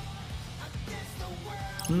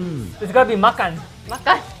 It's gotta be makan.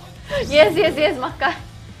 Makan. Yes, makan.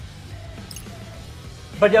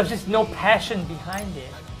 But there's just no passion behind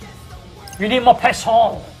it. You need more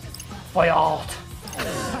passion for your art.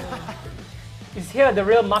 Is here the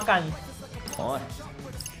real makan?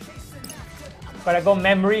 But I go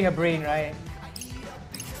memory her brain, right?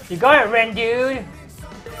 You got it, Ren, dude.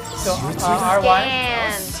 So R1.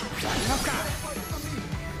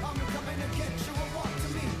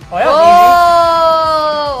 Oh, that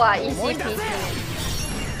was easy peasy.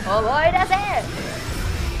 Oh boy, that's it.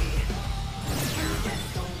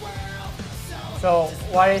 So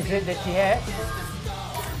what is it that she has?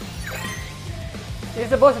 It's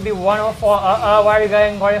supposed to be 104. Why are we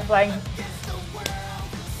going flying?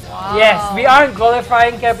 Wow. Yes, we aren't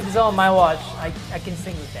glorifying capitalism on my watch. I can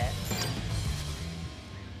sing with that.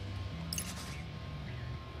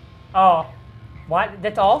 Oh, what?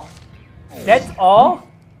 That's all? That's all?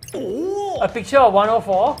 A picture of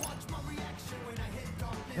 104?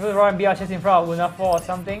 This was Roy and BR just in front of Luna 4 or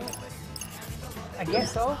something? I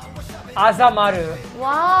guess so. Azamaru.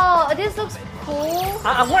 Wow, this looks cool.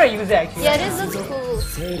 I'm gonna use it actually. Yeah, this looks cool.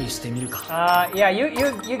 Yeah,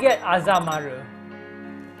 you get Azamaru.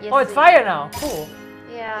 Yes, Oh, it's fire now. Cool.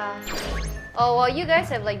 Yeah. Oh well, you guys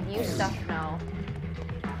have like new stuff now.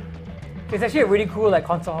 It's actually a really cool like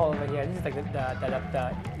console hall over here. This is like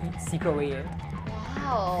the secret way in.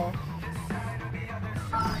 Wow.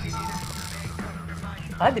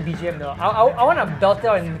 I like the BGM though. I want to belt it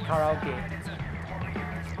out in karaoke.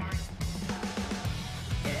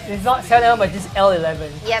 It's not 7, but just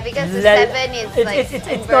L11. Yeah, because the 7 is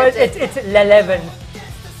it's 11.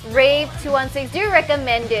 Rave 216. Do you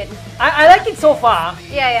recommend it? I like it so far.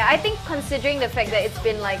 Yeah. I think considering the fact that it's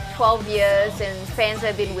been like 12 years and fans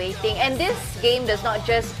have been waiting, and this game does not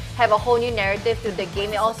just have a whole new narrative to the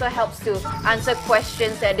game, it also helps to answer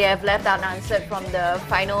questions that they have left unanswered from the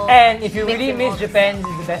final. And if you really miss Japan,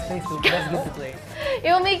 this is the best game to play.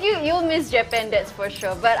 You'll miss Japan, that's for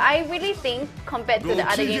sure. But I really think compared to the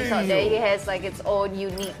other games out there, it has like its own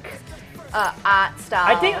unique art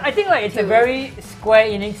style. I think like it's a very Square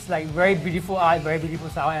Enix, like very beautiful art, very beautiful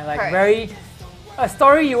style, and like very a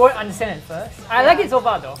story you won't understand at first. I like it so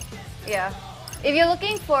far though. Yeah. If you're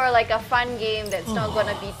looking for like a fun game that's not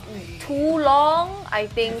gonna be too long, I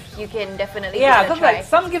think you can definitely give it a try. Because like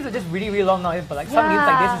some games are just really long now, but like some games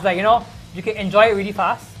like this is like, you know, you can enjoy it really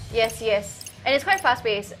fast. Yes. And it's quite fast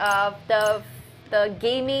paced. The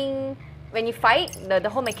gaming, when you fight, the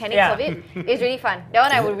whole mechanics of it is really fun. That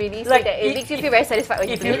one I would really say that it makes you feel very satisfied when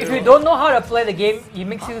you play it. If you don't know how to play the game, it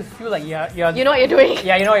makes you feel like you're you know what you're doing.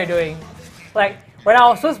 Yeah, you know what you're doing. Like when I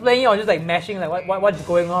was first playing it, I was just like mashing like what's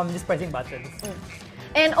going on, just pressing buttons.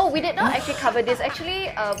 And we did not actually cover this. Actually,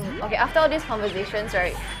 okay, after all these conversations,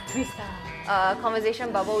 right?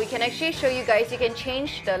 Conversation bubble, we can actually show you guys, you can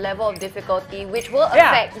change the level of difficulty, which will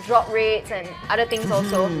affect drop rates and other things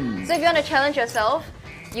also. So if you want to challenge yourself,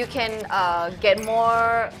 you can get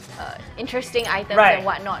more interesting items and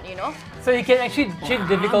whatnot, you know? So you can actually change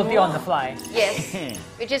difficulty on the fly. Yes,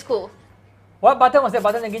 which is cool. What button was that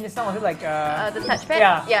button again just now? Was it like... the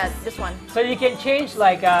touchpad? Yeah, this one. So you can change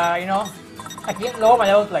like, you know, I can lower my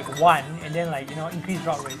level to like 1 and then like, you know, increase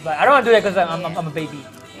drop rates. But I don't want to do that because I'm a baby.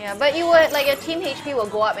 Yeah, but you would, like your team HP will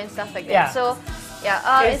go up and stuff like that. Yeah. So,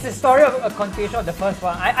 yeah. It's the story of a continuation of the first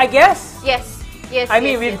one, I guess? Yes. I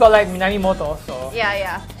mean, we've got like Minamimoto, so...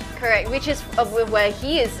 Yeah. Correct, which is where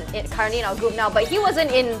he is currently in our group now, but he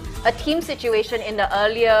wasn't in a team situation in the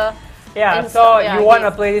earlier... Yeah, so you want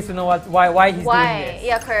to play this to know why he's doing this.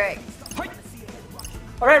 Yeah, correct.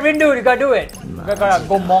 Alright, Rindu, you gotta do it. You gotta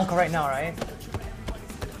go Monk right now, right?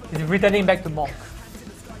 He's returning back to Monk.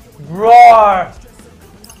 Roar!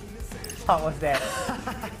 How was that?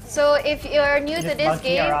 So if you're new to this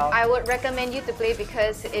game, I would recommend you to play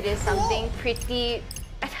because it is something pretty...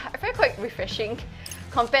 I find quite refreshing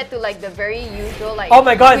compared to like the very usual like... Oh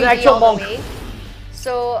my god, it's an actual Monk!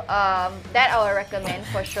 So that I would recommend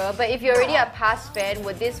for sure. But if you're already a past fan,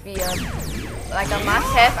 would this be like a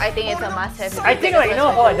must-have? I think it's a must-have. I think like, you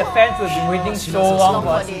know how like, the fans have been waiting so long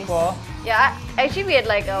for a sequel. Yeah, actually we had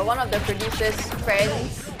like one of the producers'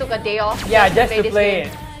 friends took a day off just to play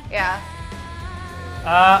it. Yeah.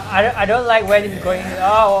 I don't like where this is going.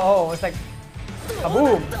 Oh, it's like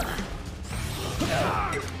kaboom.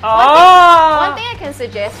 One thing I can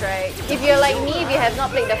suggest, right? If you're like me, if you have not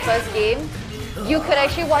played the first game, you could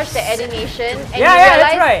actually watch the animation and you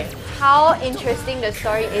realize how interesting the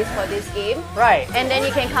story is for this game. Right. And then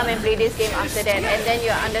you can come and play this game after that, and then you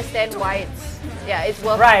understand why it's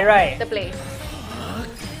worth the play.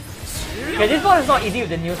 Okay, this one is not easy with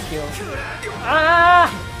the new skill.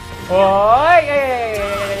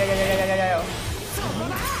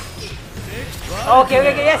 Okay,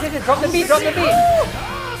 yes, drop the beat. Drop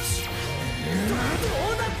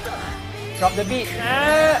the beat.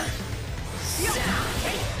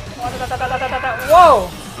 Whoa!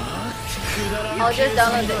 I'll just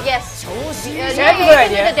download it. Yes. That's a good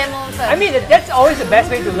idea. The demo first. I mean, that's always the best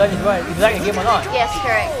way to learn if you like a game or not. Yes,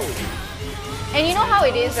 correct. And you know how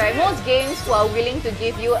it is, right? Most games who are willing to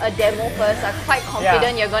give you a demo first are quite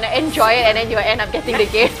confident you're gonna enjoy it and then you'll end up getting the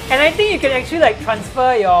game. And I think you can actually like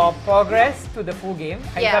transfer your progress to the full game.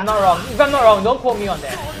 If I'm not wrong, don't quote me on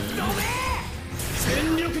that.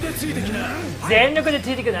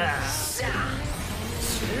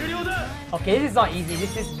 Okay, this is not easy.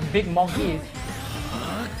 This is big monkeys.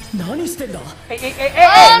 Hey,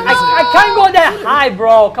 I can't go that high,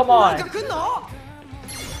 bro. Come on. Oh!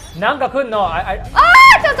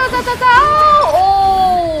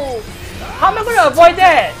 How am I going to avoid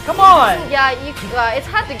that? Come on. Yeah, it's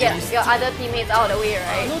hard to get your other teammates out of the way,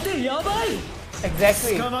 right?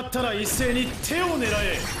 Exactly.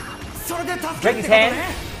 Break his hand.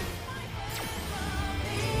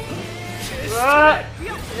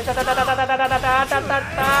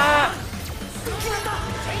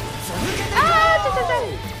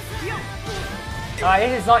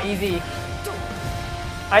 This is not easy.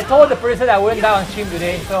 I told the producer that I wouldn't die on stream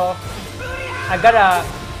today, so I gotta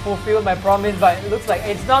fulfill my promise, but it looks like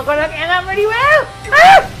it's not gonna end up really well.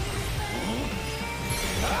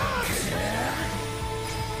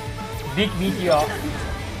 Big meteor.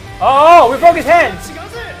 Oh, we broke his hand.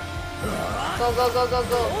 Go, go, go, go,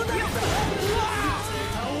 go.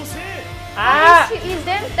 Ah! He's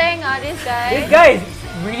damn tank, this guy. This guy is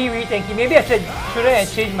really, really tanky. Maybe I shouldn't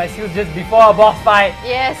have changed my skills just before a boss fight.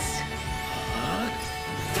 Yes.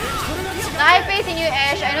 I have faith in you,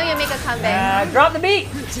 Ash. I know you'll make a comeback. Drop the beat.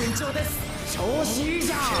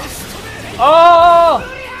 Oh!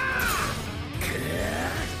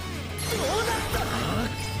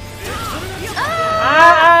 No.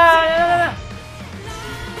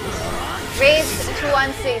 Raise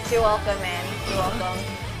 216. You're welcome, man. You're welcome.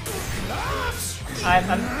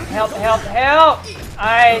 Help!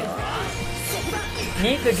 I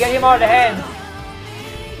need to get him out of the hand.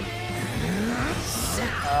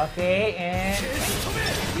 Okay, and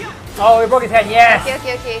oh, we broke his hand. Yes.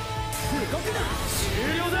 Okay.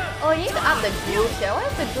 Oh, you need to up the groove here. Why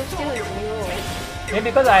is the groove still zero? Maybe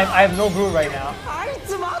because I have no groove right now.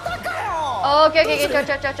 Oh, okay. Cho.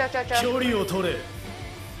 距離を取れ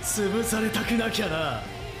潰されたくなきゃな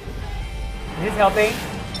Is this helping?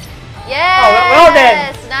 Yes. Oh, well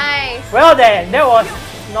then. Nice. Well then, that was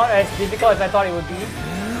not as difficult as I thought it would be. You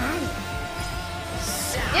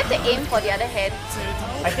have to aim for the other hand.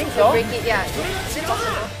 I think so. Break it, yeah. Is it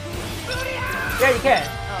possible? Yeah, you can.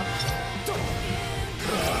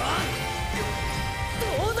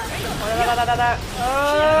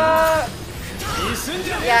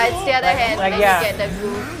 Yeah, it's the other hand. Like, then yeah. you get the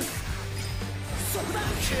groove.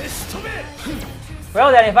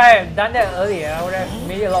 Well then, if I had done that earlier, I would have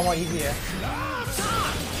made it a lot more easier.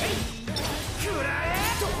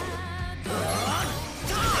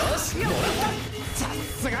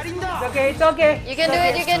 It's okay. You can do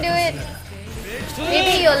it.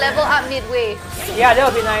 Maybe you'll level up midway. Yeah, that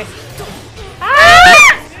would be nice.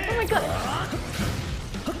 Ah! Oh my god.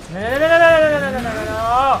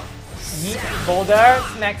 No. Yeet, boulder,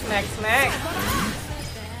 smack.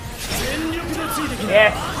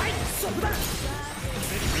 Yes.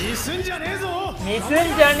 ミスんじゃね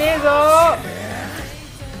えぞ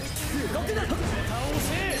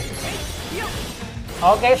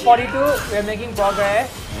Okay, 42, we're making progress.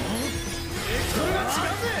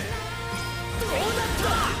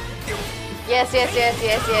 Yes.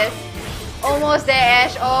 Almost there,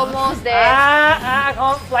 Ash. Almost there. Come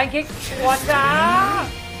on, flying kick. Watch out.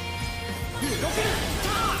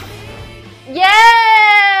 Yes!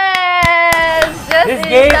 Just This in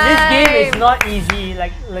game time. is not easy,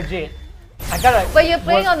 like legit. I gotta. But you're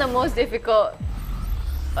playing on the most difficult.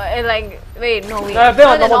 Wait. No, I play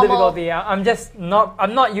on normal difficulty.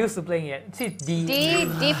 I'm not used to playing it. See,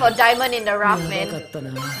 D for diamond in the rough, man.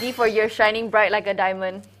 D for you're shining bright like a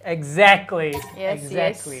diamond. Exactly. Yes,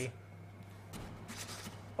 exactly.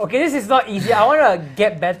 Okay, this is not easy. I wanna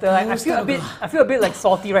get better. Like, I feel a bit like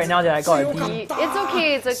salty right now that I got a D. It's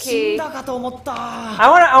okay.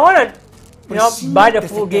 I wanna buy the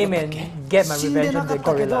full game and get my revenge on the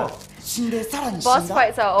gorilla. Boss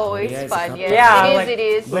fights are always fun. Yes, Yeah, it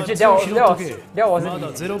is. Legit, that wasn't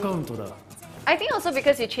easy. ゼロカウントだ I think also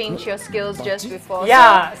because you changed your skills just before.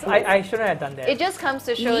 Yeah, so I shouldn't have done that. it just comes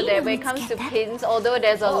to show that when it comes to pins, although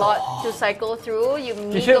there's a lot to cycle through, you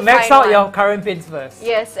need You should to max find out one. your current pins first.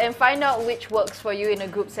 Yes, and find out which works for you in a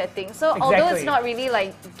group setting. So although it's Exactly. not really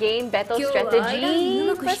like game battle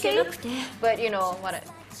strategy per se, but you know what?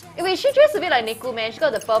 Wait, she dressed a bit like Niku, man. She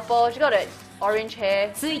got the purple, she got the orange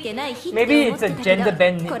hair. Maybe it's a gender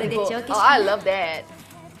bend. Oh, I love that.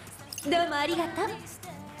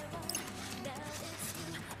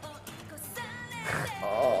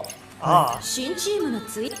 Oh, she's an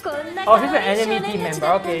enemy team member.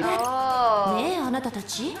 Okay. Oh. ねえあなたた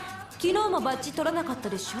ち昨日もバッジ取らなかった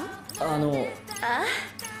でしょ あの I knew it.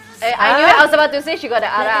 I was about to say she got the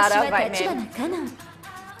ara 私 ara は vibe, 立 man. 花かな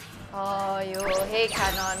Oh, yo, hey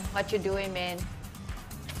Canon, what you doing, man?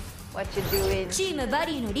 What you doing? チームバ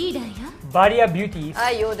リーのリーダーよ Badia Beauties.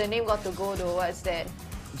 Yo, the name got to go though. What's that?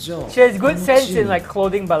 じゃあ She has good sense in like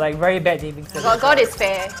clothing, but like very bad naming sense. God is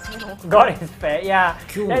fair. God is fair. Yeah,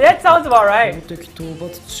 that sounds about right. 敵討伐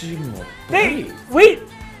チームは Hey, wait.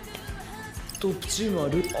 トップチームは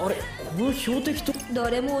ルあれこの標的と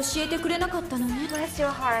誰も教えてくれなかったのね Bless your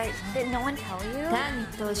heart. Did no one tell you? ターゲ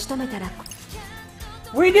ットを仕留めたら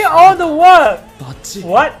We did all the work. バッチ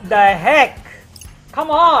What the heck? Come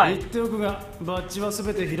言 on. っておくがバッジは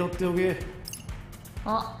全て拾っておけ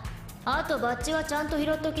あとバッジはちゃんと拾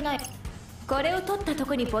っときなよこれを取ったと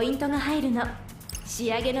こにポイントが入るの仕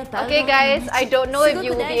上げのパウダー Okay, guys, I don't know if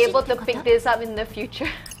you will be able to pick this up in the future.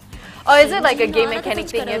 Or is it like a game mechanic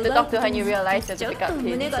thing? You have to talk to her and you realize you have to pick up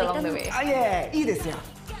pins along the way. あいえいいですよ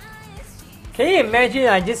Can you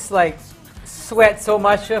imagine? I just like sweat so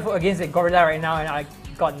much against the gorilla right now, and I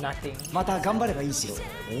got nothing. また頑張ればいいし。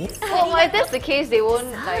 Well, if that's the case, they won't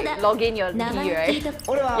like log in your D, right?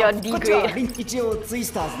 俺は Your D こっちは grade. 一応ツイ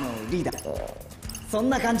スターズのリーダー。そん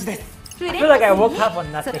な感じです。 I feel like I woke up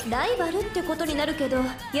on nothing. ライバルってことになるけどよ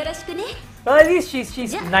ろしくね。 Well, at least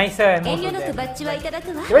she's nicer and 遠 most 慮 of なく them. バッジはいただく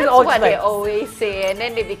わ。 There's That's always what they like, always say, and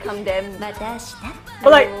then they become them. また明日。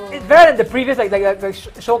 but like it's better than the previous like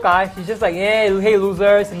Shokai. She's just like hey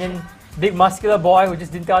losers, and then big muscular boy who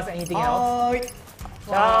just didn't tell us anything else. はーい。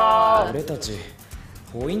 Ciao. 俺たち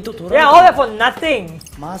ポイント取 Yeah, ら all れ that for nothing.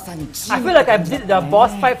 まさにチ I ーム feel like I did the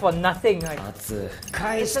boss fight for nothing. Like たつ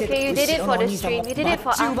返して It's okay, you did it 後ろ for のお the 兄さんも stream. You did it for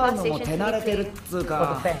バッチ奪う Alpha のも Station 手慣れてるっつう for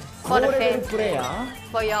か the fans. 高レベルプレイヤー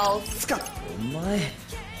For y'all. つかお前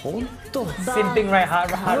ほんと Simping hard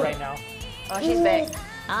right now. Oh, she's back.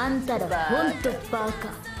 あんたらほんとバカ。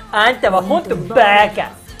あんたは本当バ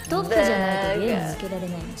カ。トップじゃないとゲーム抜けられない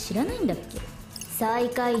の知らないんだっけ。最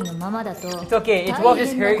下位のままだと It's okay. It's worth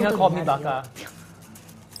just hearing her call me baka.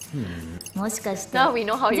 もしかして Now we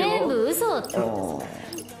know how you 全 roll. 部嘘って。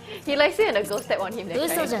 He likes it when a girl step on him. That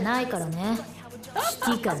嘘じ kind. ゃないからね。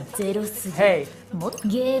危機感ゼロすぎ。 Hey, もっと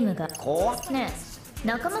ゲームが怖っねえ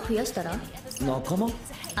仲間増やしたら仲間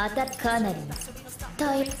あたかなりの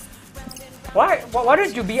大 why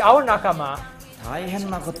don't you be our nakama? 大変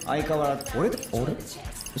なこと相変わらず俺で あれ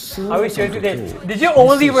Are we sure you did? Did you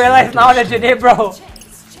only realize now that you did, bro?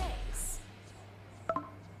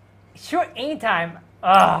 Sure, anytime.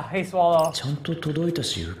 Hey Swallow. ちゃんと届いた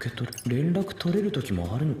し受け取る連絡取れる時も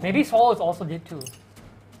あるのか Maybe Swallows also did too.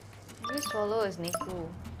 Maybe Swallow is Niku.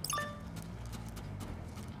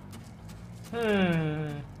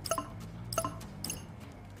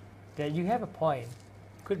 Yeah, you have a point.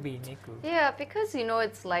 Could be Niku. Yeah, because you know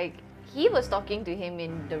it's like he was talking to him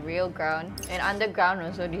in the real ground, and underground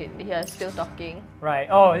also they are still talking. Right.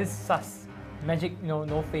 Oh, this is sus. Magic,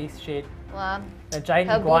 no face shade. Wow. A giant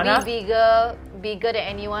Her iguana. booty bigger than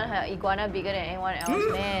anyone. Her iguana bigger than anyone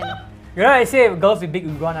else, man. You know I say girls with big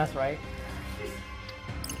iguanas, right?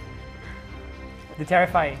 They're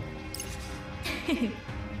terrifying.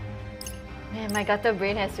 Man, my gutter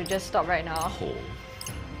brain has to just stop right now.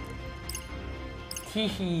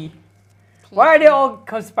 Teehee. Why are they all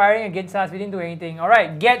conspiring against us? We didn't do anything.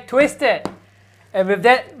 Alright, get twisted! And with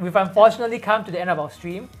that, we've unfortunately come to the end of our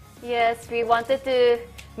stream. Yes, we wanted to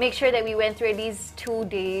make sure that we went through at least 2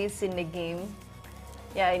 days in the game.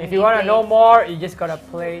 Yeah, If you want to know more, you just gotta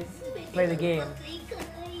play the game.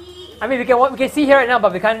 I mean, we can see here right now,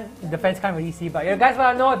 but the fans can't really see. But you guys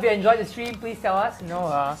want to know if you enjoyed the stream, please tell us.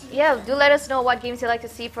 Yeah, do let us know what games you'd like to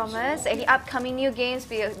see from us. Any upcoming new games,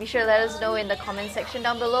 be sure to let us know in the comment section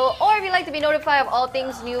down below. Or if you'd like to be notified of all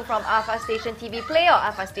things new from Alpha Station TV Play or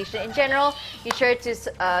Alpha Station in general, be sure to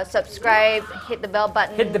subscribe, hit the bell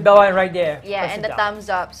button. Hit the bell button right there. Yeah, Press and it the down. thumbs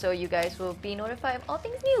up so you guys will be notified of all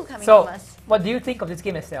things new coming So, from us. what do you think of this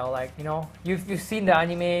game itself? Like, you've seen the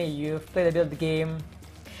anime, you've played a bit of the game.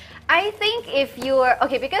 I think if you're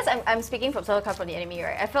okay, because I'm speaking from solo from the anime,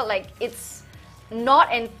 right? I felt like it's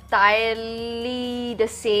not entirely the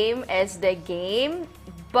same as the game,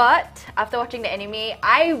 but after watching the anime,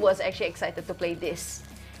 I was actually excited to play this.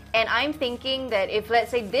 And I'm thinking that if, let's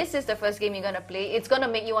say, this is the first game you're gonna play, it's gonna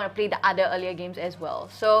make you want to play the other earlier games as well.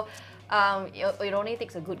 So it only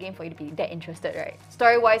takes a good game for you to be that interested, right?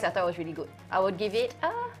 Story-wise, I thought it was really good. I would give it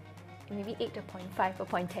maybe 8.5 or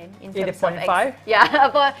 0.10 in terms of 8.5?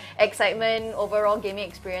 about excitement, overall gaming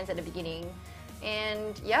experience at the beginning,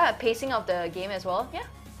 and yeah, pacing of the game as well. Yeah,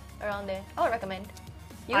 around there. I would recommend.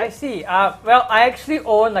 You? I see. Well, I actually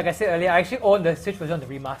own, like I said earlier, I actually own the Switch version of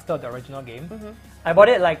the remaster of the original game. I bought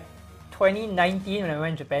it like 2019 when I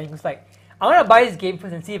went to Japan. It was like, I want to buy this game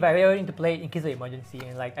first and see if I ever need to play it in case of emergency.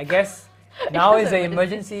 And like, I guess now is the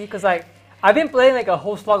emergency because like I've been playing like a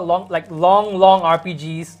whole slog long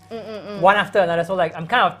RPGs, one after another. So like I'm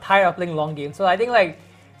kind of tired of playing long games. So I think like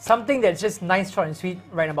something that's just nice, short and sweet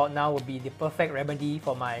right about now would be the perfect remedy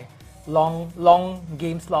for my long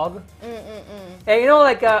game slog. And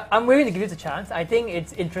like I'm willing to give this a chance. I think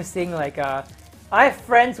it's interesting. Like I have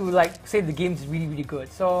friends who like say the game is really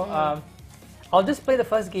good. So I'll just play the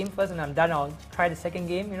first game first, and I'm done. I'll try the second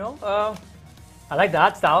game. I like the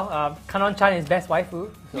art style. Kanon-chan is best waifu.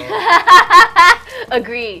 So.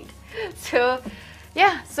 Agreed. So,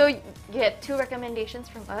 yeah. So you had 2 recommendations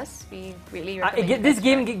from us. We really recommend this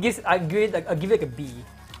game gives I'll give it like a B.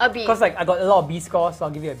 A B. Because like I got a lot of B scores, so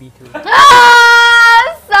I'll give it a B too.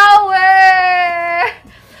 Sour.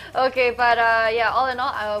 Okay, but yeah. All in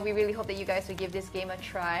all, we really hope that you guys will give this game a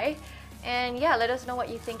try, and yeah, let us know what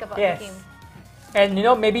you think about the game. And you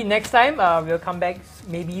know, maybe next time we'll come back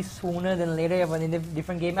maybe sooner than later of a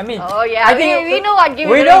different game. I mean, oh yeah, I think we know what game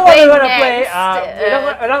we know what we're gonna play.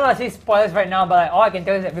 next. We're not gonna say spoilers right now, but like, all I can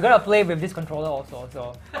tell you is that we're gonna play with this controller also.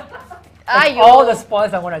 So that's all the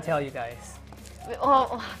spoilers I want to tell you guys.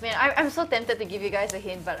 Oh man, I'm so tempted to give you guys a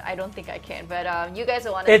hint, but I don't think I can. But you guys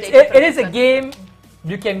will want to. It is a game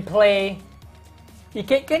you can play. You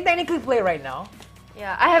can technically play right now.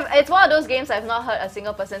 Yeah, I have. It's one of those games I've not heard a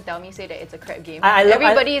single person tell me say that it's a crap game.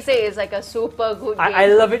 Everybody say it's like a super good game. I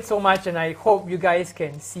love it so much, and I hope you guys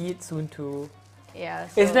can see it soon too. Yeah.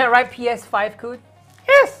 So isn't that right, PS5 Could?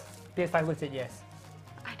 Yes! PS5 Could said yes.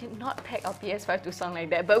 I did not pack our PS5 to sound like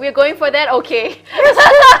that, but we're going for that, okay.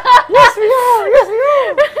 Yes, we are! Yes, we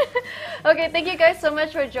are! Okay, thank you guys so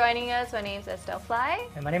much for joining us. My name's Estelle Fly.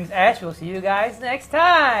 And my name's Ash. We'll see you guys next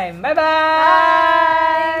time.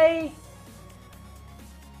 Bye-bye!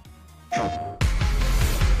 Bye!